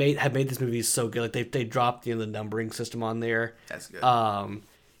have made these movies so good. Like they dropped the numbering system on there. That's good.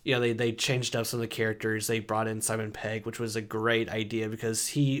 They changed up some of the characters. They brought in Simon Pegg, which was a great idea because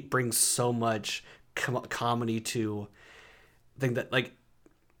he brings so much comedy to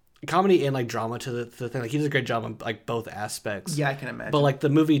comedy and like drama to the thing. Like he does a great job on like both aspects. Yeah, I can imagine. But like the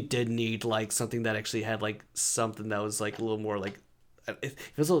movie did need like something that actually had like something that was like a little more like it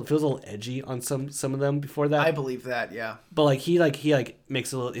feels a little edgy on some of them before that. I believe that, yeah. But like he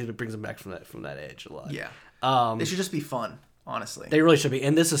makes he brings them back from that edge a lot. Yeah. They should just be fun, honestly. They really should be,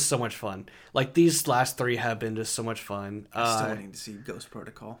 and this is so much fun. Like these last 3 have been just so much fun. I'm still waiting to see Ghost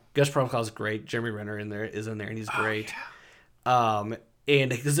Protocol. Ghost Protocol is great. Jeremy Renner is in there, and he's great. Yeah. And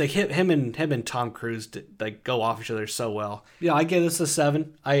because like him and Tom Cruise like go off each other so well. Yeah, I give this a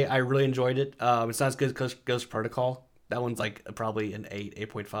 7. I really enjoyed it. It's not as good as Ghost Protocol. That one's like probably an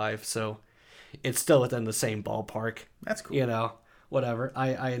 8.5. So it's still within the same ballpark. That's cool. You know, whatever.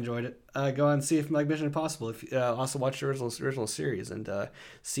 I enjoyed it. Go on and see if like Mission Impossible. If also watch the original series and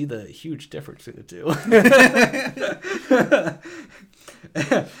see the huge difference between the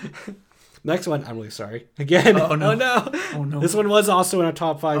two. Next one, I'm really sorry. Again. Oh no. Oh no. This one was also in our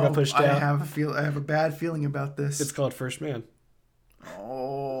top 5. Got pushed down. I have a bad feeling about this. It's called First Man.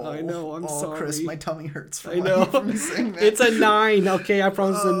 Oh, I know. I'm sorry, Chris. My tummy hurts. From saying that. It's a 9. Okay, I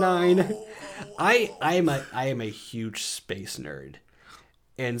promise it's a 9. I am a huge space nerd,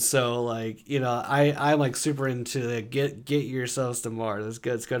 and so like I'm like super into the get yourselves to Mars.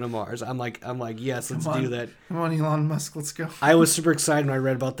 Let's go to Mars. I'm like yes, let's do that. Come on, Elon Musk, let's go. I was super excited when I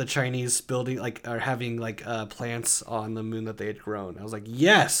read about the Chinese building or having plants on the moon that they had grown. I was like,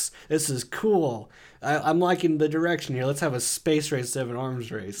 yes, this is cool. I'm liking the direction here. Let's have a space race instead of an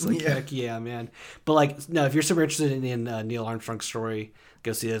arms race. Like, heck yeah, man. But like, no, if you're super interested in Neil Armstrong's story,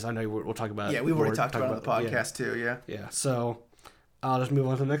 go see this. I know we'll talk about it. Yeah, we've already talked about it on the podcast too, yeah. Yeah, so I'll just move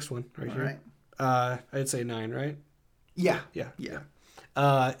on to the next one right here. Right. I'd say 9, right? Yeah.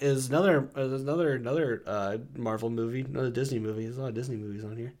 Is another Marvel movie, another Disney movie. There's a lot of Disney movies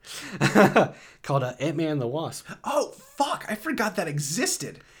on here. Called Ant-Man and the Wasp. Oh, fuck. I forgot that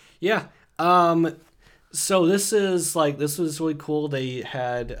existed. Yeah. So this was really cool. They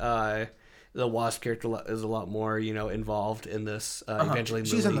had the Wasp character is a lot more, involved in this. Evangeline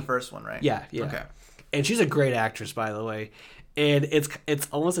She's Lilly. in the first one, right? Yeah. Okay. And she's a great actress, by the way. And it's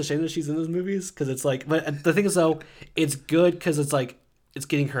almost a shame that she's in those movies because it's like, but the thing is though, it's good because it's like it's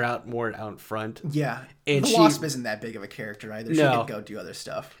getting her out front. Yeah. And the Wasp isn't that big of a character either. She could go do other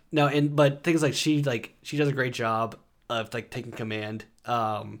stuff. No, but things like she does a great job of like taking command.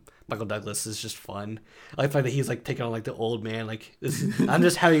 Michael Douglas is just fun. I like the fact that he's like taking on like the old man. Like I'm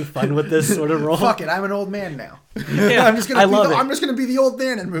just having fun with this sort of role. Fuck it, I'm an old man now. Yeah, I'm just gonna be the old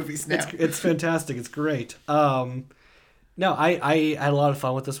man in movies now. It's fantastic. It's great. No, I had a lot of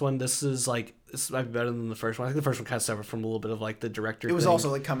fun with this one. This might be better than the first one. I think the first one kind of suffered from a little bit of like the director. It was also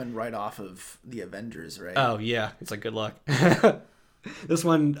like coming right off of the Avengers, right? Oh yeah, it's like good luck. This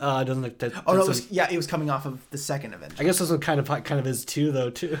one doesn't look that. Oh no, it was coming off of the second Avengers. I guess this one kind of is too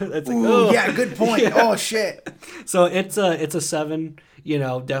though too. It's like, ooh, yeah, good point. Yeah. Oh shit. So it's a 7.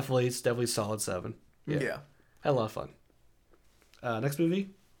 Definitely solid 7. Yeah. Had a lot of fun. Next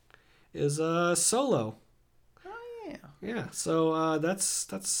movie is Solo. Oh yeah. Yeah. So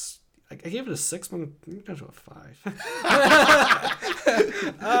that's I gave it a 6. I'm going to a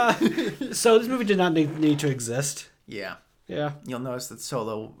 5. So this movie did not need to exist. Yeah. Yeah. You'll notice that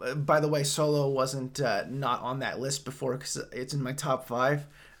Solo, by the way, Solo wasn't not on that list before because it's in my top 5.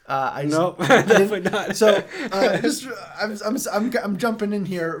 Nope, definitely not. So I'm jumping in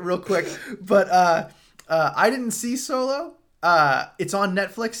here real quick, but I didn't see Solo. It's on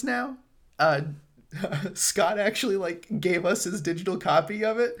Netflix now. Scott actually like gave us his digital copy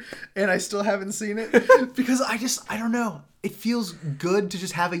of it, and I still haven't seen it because I don't know. It feels good to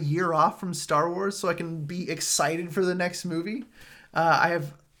just have a year off from Star Wars so I can be excited for the next movie.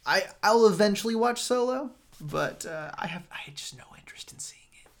 I'll eventually watch Solo, but I had just no interest in seeing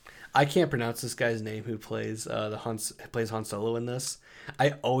it. I can't pronounce this guy's name who plays plays Han Solo in this.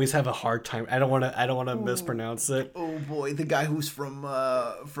 I always have a hard time. I don't want to mispronounce it. Oh boy, the guy who's from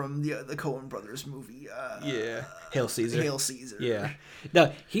the Coen Brothers movie. Yeah, Hail Caesar. Hail Caesar. Yeah,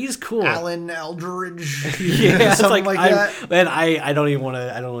 no, he's cool. Alan Eldridge. Yeah, something like that. Man, I don't even want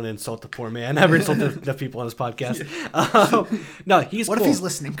to. I don't want to insult the poor man. I've insulted the people on this podcast. No, he's. What cool. if he's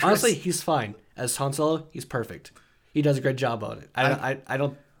listening, Chris? Honestly, he's fine as Han Solo. He's perfect. He does a great job on it. I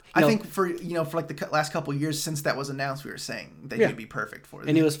don't. I think for like the last couple of years since that was announced, we were saying that he'd be perfect for it.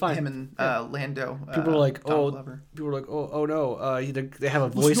 And he was fine. Him and Lando. People were like, oh no, they have a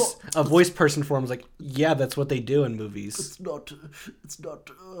voice person for him. Like, yeah, that's what they do in movies. It's not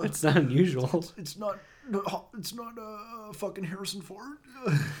unusual. It's not fucking Harrison Ford.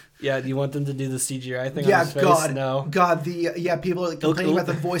 Yeah, do you want them to do the CGI thing on his face? God, no. God, people are like complaining about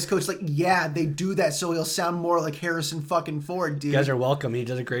the voice coach. Like, yeah, they do that so he'll sound more like Harrison fucking Ford, dude. You guys are welcome. He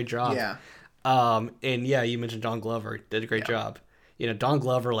does a great job. Yeah. And yeah, you mentioned Don Glover did a great job. Don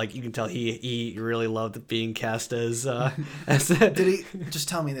Glover, like, you can tell he really loved being cast as Did he just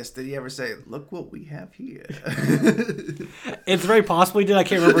tell me this? Did he ever say, "Look what we have here"? It's very possible he did. I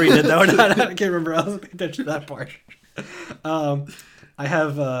can't remember he did that or not. I can't remember. I wasn't paying attention to that part. I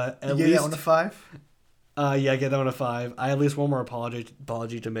have at least that one a 5. Yeah, I get that one a 5. I have at least one more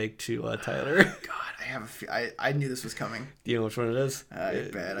apology to make to Tyler. God, I knew this was coming. Do you know which one it is? I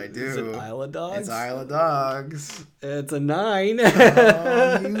bet I do. Is it Isle of Dogs? It's Isle of Dogs. It's a 9.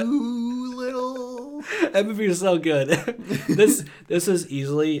 Oh, you little. That movie is so good. This is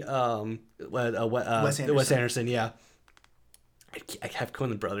easily Wes Anderson. Yeah. I have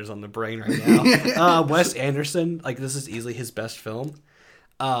Coen Brothers on the brain right now. Wes Anderson, like, this is easily his best film.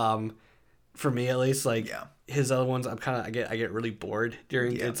 For me at least, like his other ones, I get really bored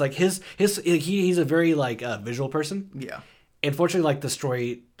during. It's like he's a very like visual person. Yeah. Unfortunately, like the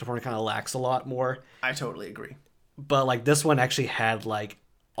story department kind of lacks a lot more. I totally agree. But like this one actually had like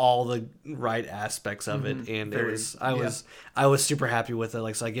all the right aspects of it, and I was super happy with it.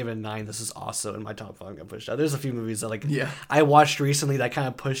 Like, so I gave it a 9. This is also in my top 5 got pushed out. There's a few movies that like I watched recently that kind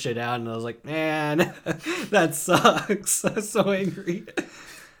of pushed it out, and I was like, man, that sucks. I'm so angry.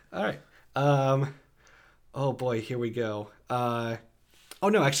 All right. Oh boy, here we go. Oh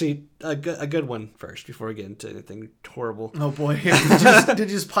no, actually, a good one first before we get into anything horrible. Oh boy, did you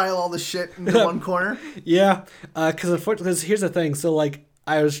just pile all the shit into one corner? Yeah, because here's the thing. So like,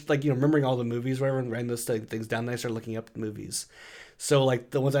 I was like, remembering all the movies, whatever, and writing those things down. And I started looking up the movies. So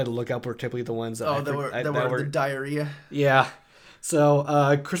like, the ones I had to look up were typically the ones that were the diarrhea. Yeah.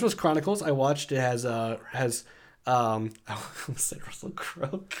 So Christmas Chronicles, I watched. It has I said Russell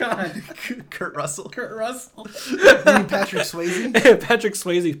Crowe. God, Kurt Russell. You mean Patrick Swayze?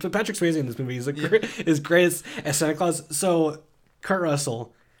 Patrick Swayze in this movie is great as Santa Claus. So Kurt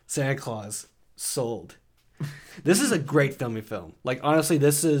Russell, Santa Claus, sold. This is a great filmy film. Like, honestly,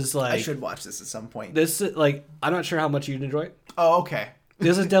 this is like, I should watch this at some point. This is like, I'm not sure how much you'd enjoy it. Oh, okay.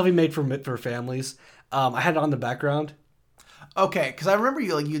 This is definitely made for families. I had it on the background. Okay, because I remember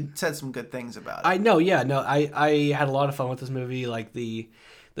you said some good things about it. I know, yeah, no, I had a lot of fun with this movie. Like the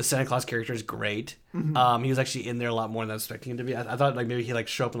Santa Claus character is great. Mm-hmm. He was actually in there a lot more than I was expecting him to be. I thought like maybe he like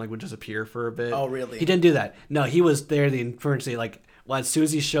show up and like would disappear for a bit. Oh, really? He didn't do that. No, he was there the emergency. Like, well, as soon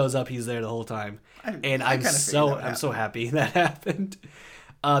as he shows up, he's there the whole time. I'm so happy that happened.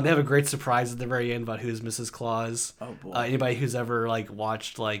 They have a great surprise at the very end about who's Mrs. Claus. Oh boy! Anybody who's ever like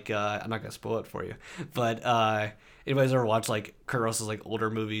watched like I'm not gonna spoil it for you, but anybody's ever watched like Kurt Russell's like older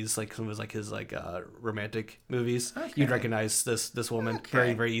movies, like some of his like romantic movies, you'd recognize this woman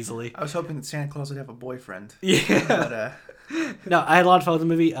very, very easily. I was hoping that Santa Claus would have a boyfriend. Yeah. But, no, I had a lot of fun with the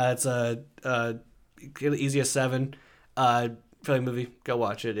movie. It's easy as 7. Family movie. Go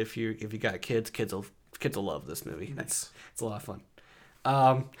watch it if you got kids. Kids will love this movie. Nice. It's a lot of fun.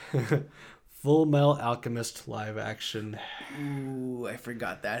 Full Metal Alchemist live action. Ooh, I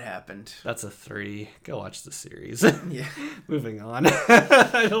forgot that happened. That's a 3. Go watch the series. Yeah. Moving on.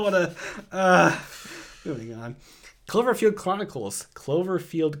 I don't want to. Moving on. Cloverfield Chronicles. The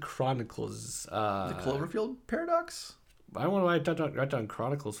Cloverfield Paradox? I don't know why I write down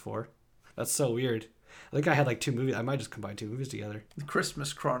Chronicles for. That's so weird. I think I had like 2 movies. I might just combine 2 movies together. The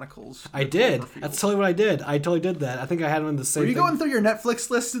Christmas Chronicles. I did. That's totally what I did. I totally did that. I think I had them in the same. Are you going through your Netflix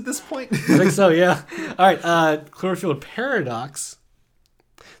list at this point? I think so, yeah. All right. Cloverfield Paradox.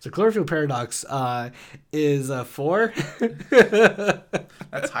 So Cloverfield Paradox is a 4.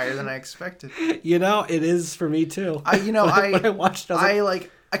 That's higher than I expected. You know, it is for me too. When I watched,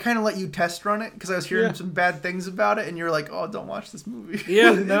 I kind of let you test run it because I was hearing some bad things about it, and you're like, "Oh, don't watch this movie.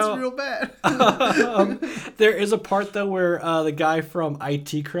 Yeah, it's no. real bad." There is a part though where the guy from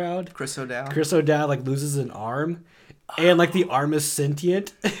IT Crowd, Chris O'Dowd, like loses an arm, and like the arm is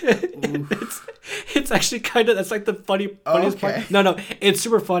sentient. It's actually kind of, that's like the funniest part. No, it's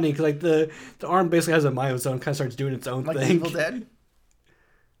super funny because like the arm basically has a mind of its own, kind of starts doing its own like thing. Evil Dead.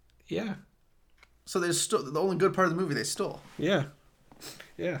 Yeah. So there's still the only good part of the movie they stole. Yeah.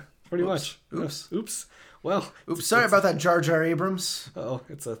 Yeah. Pretty much. Oops. Well. Oops. Sorry about that, Jar Jar Abrams. Oh,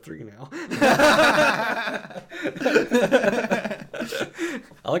 it's a 3 now.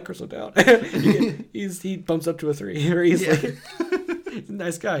 I like Chris O'Dowd. He bumps up to a 3 very easily. He's a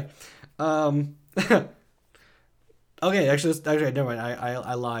nice guy. Okay, actually, never mind.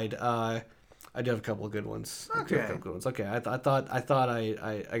 I lied. I do have a couple of good ones. Okay. Okay, I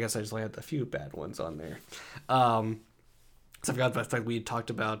guess I just only had a few bad ones on there. So I forgot the fact we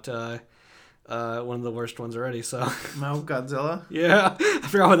talked about one of the worst ones already. So Godzilla. Yeah, I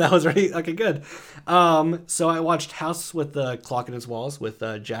forgot what that was already. Okay, good. So I watched House with the Clock in Its Walls with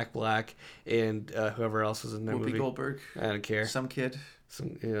Jack Black and whoever else was in that movie. Whoopi Goldberg. I don't care. Some kid.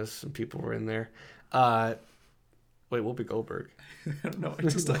 Some people were in there. Wait, Whoopi Goldberg. I don't know. I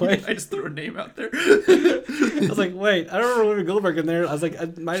just threw a name out there. I was like, wait, I don't remember Whoopi Goldberg in there. I was like, I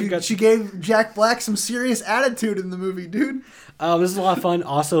might have got. She gave Jack Black some serious attitude in the movie, dude. This is a lot of fun.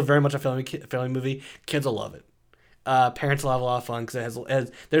 Also, very much a family movie. Kids will love it. Parents will have a lot of fun because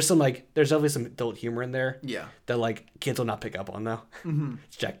there's definitely some adult humor in there. Yeah. That like kids will not pick up on though. Mm-hmm.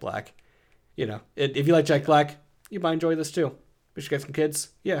 It's Jack Black. You know, if you like Jack Black, you might enjoy this too. If you get some kids,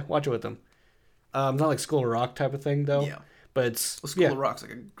 yeah, watch it with them. Not like School of Rock type of thing though. Yeah. But it's School of Rock's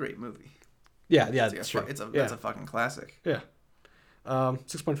like a great movie. Yeah, that's true. It's a fucking classic. Yeah.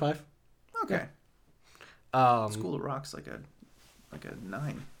 6.5. Okay. School of Rock's like a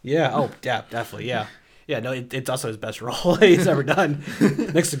 9. Yeah. Oh, yeah. Definitely. Yeah. Yeah. No, it's also his best role he's ever done.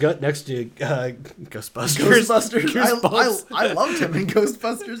 next to Ghostbusters. Ghostbusters. I loved him in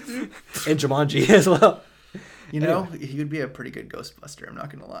Ghostbusters, dude. And Jumanji as well. You know, he would be a pretty good Ghostbuster. I'm not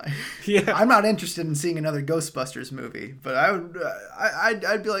gonna lie. Yeah. I'm not interested in seeing another Ghostbusters movie, but I would.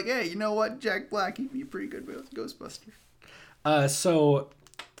 I'd be like, hey, you know what, Jack Black, he'd be a pretty good Ghostbuster. So,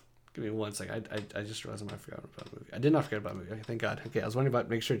 give me 1 second. I just realized I forgot about the movie. I did not forget about the movie. Okay, thank God. Okay, I was wondering about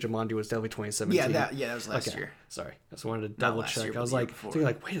make sure Jumanji was definitely 2017. Yeah, that was last year. Sorry, I just wanted to double check. Year, I was like, thinking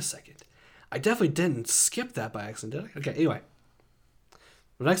like, wait a second. I definitely didn't skip that by accident, did I? Okay, anyway.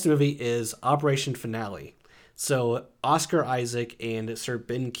 The next movie is Operation Finale. So Oscar Isaac and Sir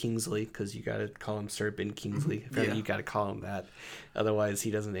Ben Kingsley, because you gotta call him Sir Ben Kingsley. Apparently you gotta call him that, otherwise he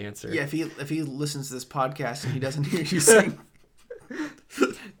doesn't answer. Yeah, if he listens to this podcast and he doesn't hear you sing.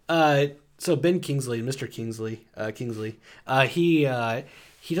 So Ben Kingsley, Mr. Kingsley, he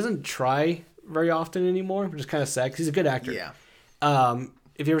doesn't try very often anymore, which is kind of sad because he's a good actor. Yeah.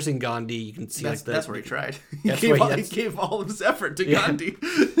 If you've ever seen Gandhi, you can see that's where he tried. He gave all of his effort to Gandhi.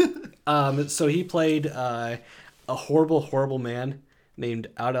 So he played a horrible man named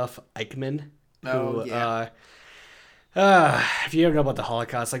Adolf Eichmann. If you ever know about the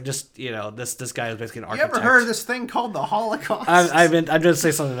Holocaust, like just this guy is basically an architect. You ever heard of this thing called the Holocaust? I'm gonna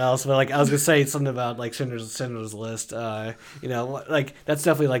say something else, but like I was gonna say something about like Schindler's List. Like that's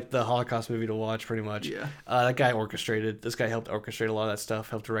definitely like the Holocaust movie to watch, pretty much. Yeah. That guy orchestrated. This guy helped orchestrate a lot of that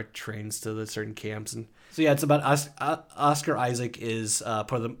stuff. Helped direct trains to the certain camps, and so yeah, it's about Oscar Isaac is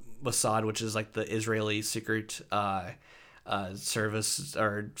part of the Mossad, which is like the Israeli secret service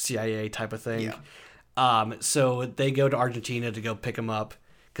or CIA type of thing. Yeah. So they go to Argentina to go pick him up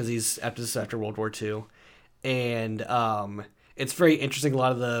because he's after World War II, and it's very interesting. A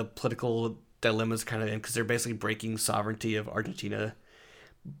lot of the political dilemmas kind of in because they're basically breaking sovereignty of Argentina,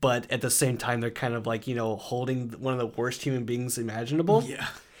 but at the same time they're kind of like holding one of the worst human beings imaginable. Yeah.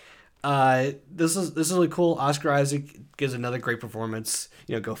 This is really cool. Oscar Isaac gives another great performance.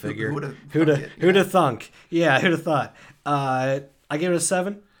 Go figure. Who'd have thunk? Yeah, who'd have thought? I gave it a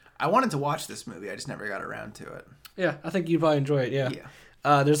 7. I wanted to watch this movie. I just never got around to it. Yeah, I think you'd probably enjoy it. Yeah.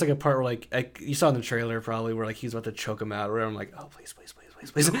 There's like a part where like you saw in the trailer probably where like he's about to choke him out. Or whatever. I'm like, oh please.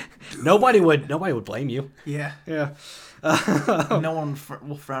 nobody would blame you. Yeah. Yeah. No one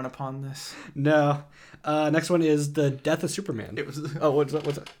will frown upon this. No. Next one is The Death of Superman. It was. Oh, what's up?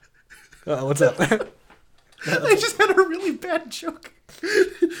 What's up? I just had a really bad joke.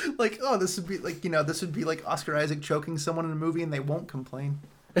 Like, oh, this would be like Oscar Isaac choking someone in a movie and they won't complain.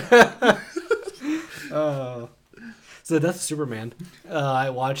 Oh. So So that's Superman. I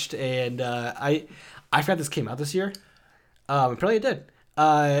watched, and I forgot this came out this year. Apparently it did.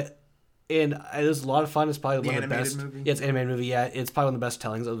 And it was a lot of fun. It's probably one of the best. Movie? Yeah, it's an animated movie. Yeah, it's probably one of the best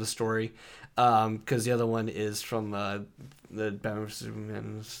tellings of the story. Because the other one is from the Batman vs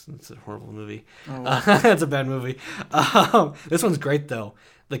Superman. It's a horrible movie. Oh. It's a bad movie. This one's great though.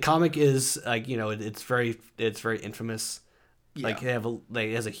 The comic is like it's very infamous. Yeah. Like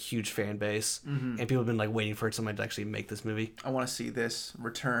it has a huge fan base, and people have been like waiting for somebody to actually make this movie. I want to see this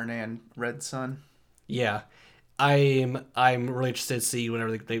Return and Red Sun. Yeah, I'm really interested to see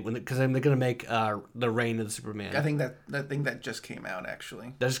whenever because they're gonna make the Reign of the Superman. I think that just came out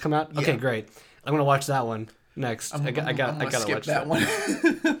actually. That just come out? Okay, Yeah. great. I'm gonna watch that one next. I gotta skip watch that one.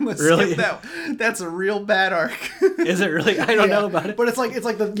 Really? Skip that. That's a real bad arc. Is it really? I don't Yeah. know about it. But it's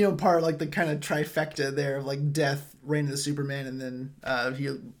like the part like the kind of trifecta there of like death, Reign of the Superman, and then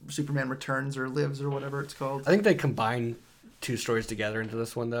Superman returns or lives or whatever it's called. I think they combine two stories together into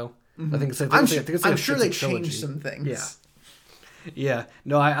this one though. I think it's. I'm a sure they trilogy. changed some things. Yeah. Yeah.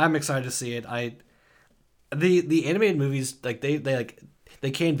 No, I'm excited to see it. The animated movies they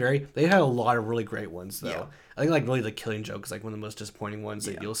can vary. They had a lot of really great ones though. Yeah. I think like really the Killing Joke is like one of the most disappointing ones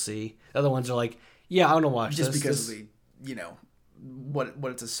that you'll see. The other ones are like, yeah, I want to watch Just this. because of the what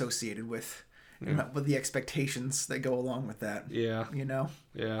it's associated with, with the expectations that go along with that. Yeah. Yeah.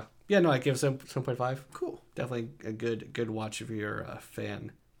 Yeah. No, I give 7.5. Cool. Definitely a good watch if you're a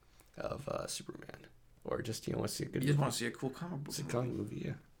fan of Superman, or just want to see a good. You just want to see a cool comic book. It's a comic movie,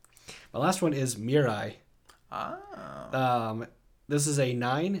 yeah. My last one is Mirai. This is a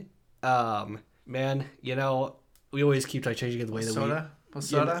 9. Man, we always keep changing the way that we.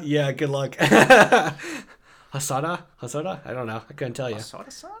 Hosoda? Yeah, good luck. Hosoda? I don't know. I couldn't tell you.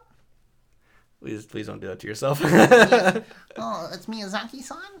 Hosoda-san? Please don't do that to yourself. Oh, it's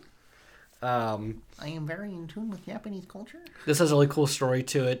Miyazaki-san? I am very in tune with Japanese culture. This has a really cool story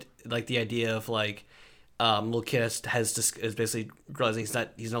to it, like the idea of like little kid is basically realizing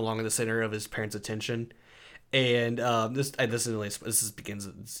he's no longer the center of his parents' attention, and this begins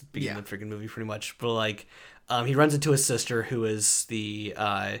the freaking movie pretty much. But like he runs into his sister who is who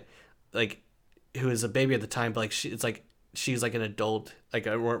is a baby at the time, but like she's like an adult, like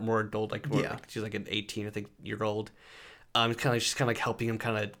a more adult, like she's like an 18 I think year old. She's kind of like helping him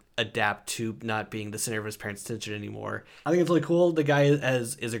kind of adapt to not being the center of his parents' attention anymore. I think it's really cool. The guy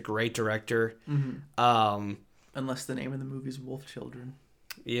is a great director. Mm-hmm. Unless the name of the movie is Wolf Children.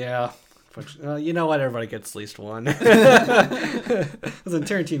 Yeah. You know what? Everybody gets at least one. Because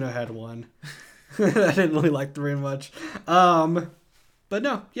Tarantino had one. I didn't really like very much. But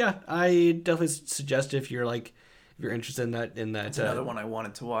no, yeah, I definitely suggest if you're interested in that It's another one I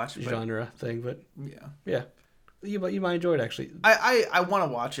wanted to watch. Genre thing, but yeah. You might enjoy it actually. I want to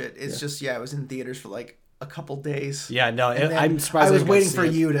watch it. It's just it was in theaters for like a couple days. Yeah, no, I'm surprised. I was waiting for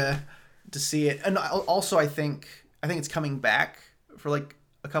you to see it, and also I think it's coming back for like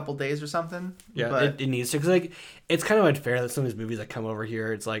a couple days or something. Yeah, but it needs to, because like it's kind of unfair that some of these movies that come over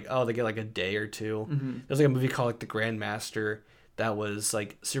here, it's like they get like a day or two. Mm-hmm. There's like a movie called like The Grandmaster that was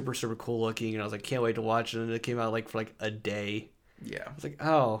like super super cool looking, and I was like can't wait to watch it, and it came out like for like a day. Yeah, I was like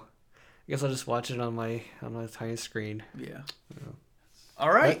I guess I'll just watch it on my tiny screen. Yeah.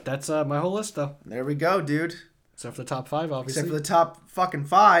 All right. That's my whole list though. There we go, dude. Except for the top 5, obviously. Except for the top fucking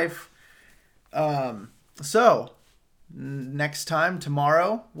 5. So next time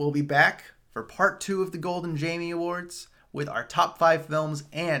tomorrow we'll be back for part 2 of the Golden Jamie Awards with our top 5 films,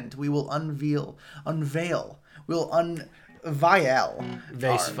 and we will unveil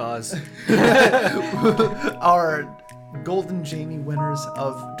Vase Fuzz. our Golden Jamie winners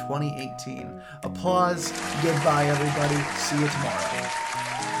of 2018. Applause. Goodbye, everybody. See you tomorrow.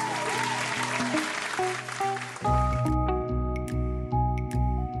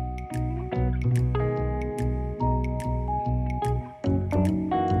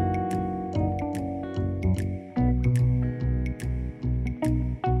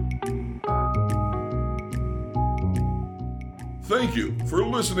 Thank you for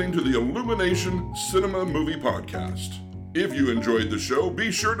listening to the Illumination Cinema Movie Podcast. If you enjoyed the show,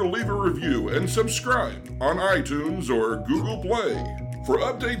 be sure to leave a review and subscribe on iTunes or Google Play. For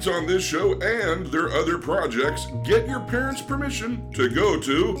updates on this show and their other projects, get your parents' permission to go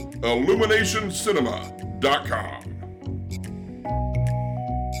to illuminationcinema.com.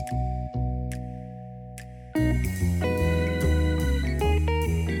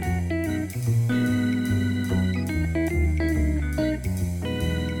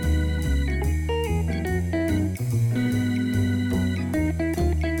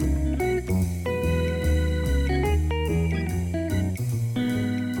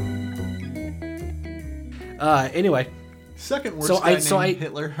 Anyway, Second worst So guy I- named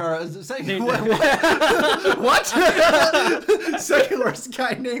Hitler. Or, second, what? Second worst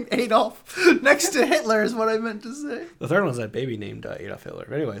guy named Adolf. Next to Hitler is what I meant to say. The third one's that baby named Adolf Hitler.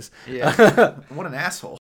 Anyways. Yeah. What an asshole.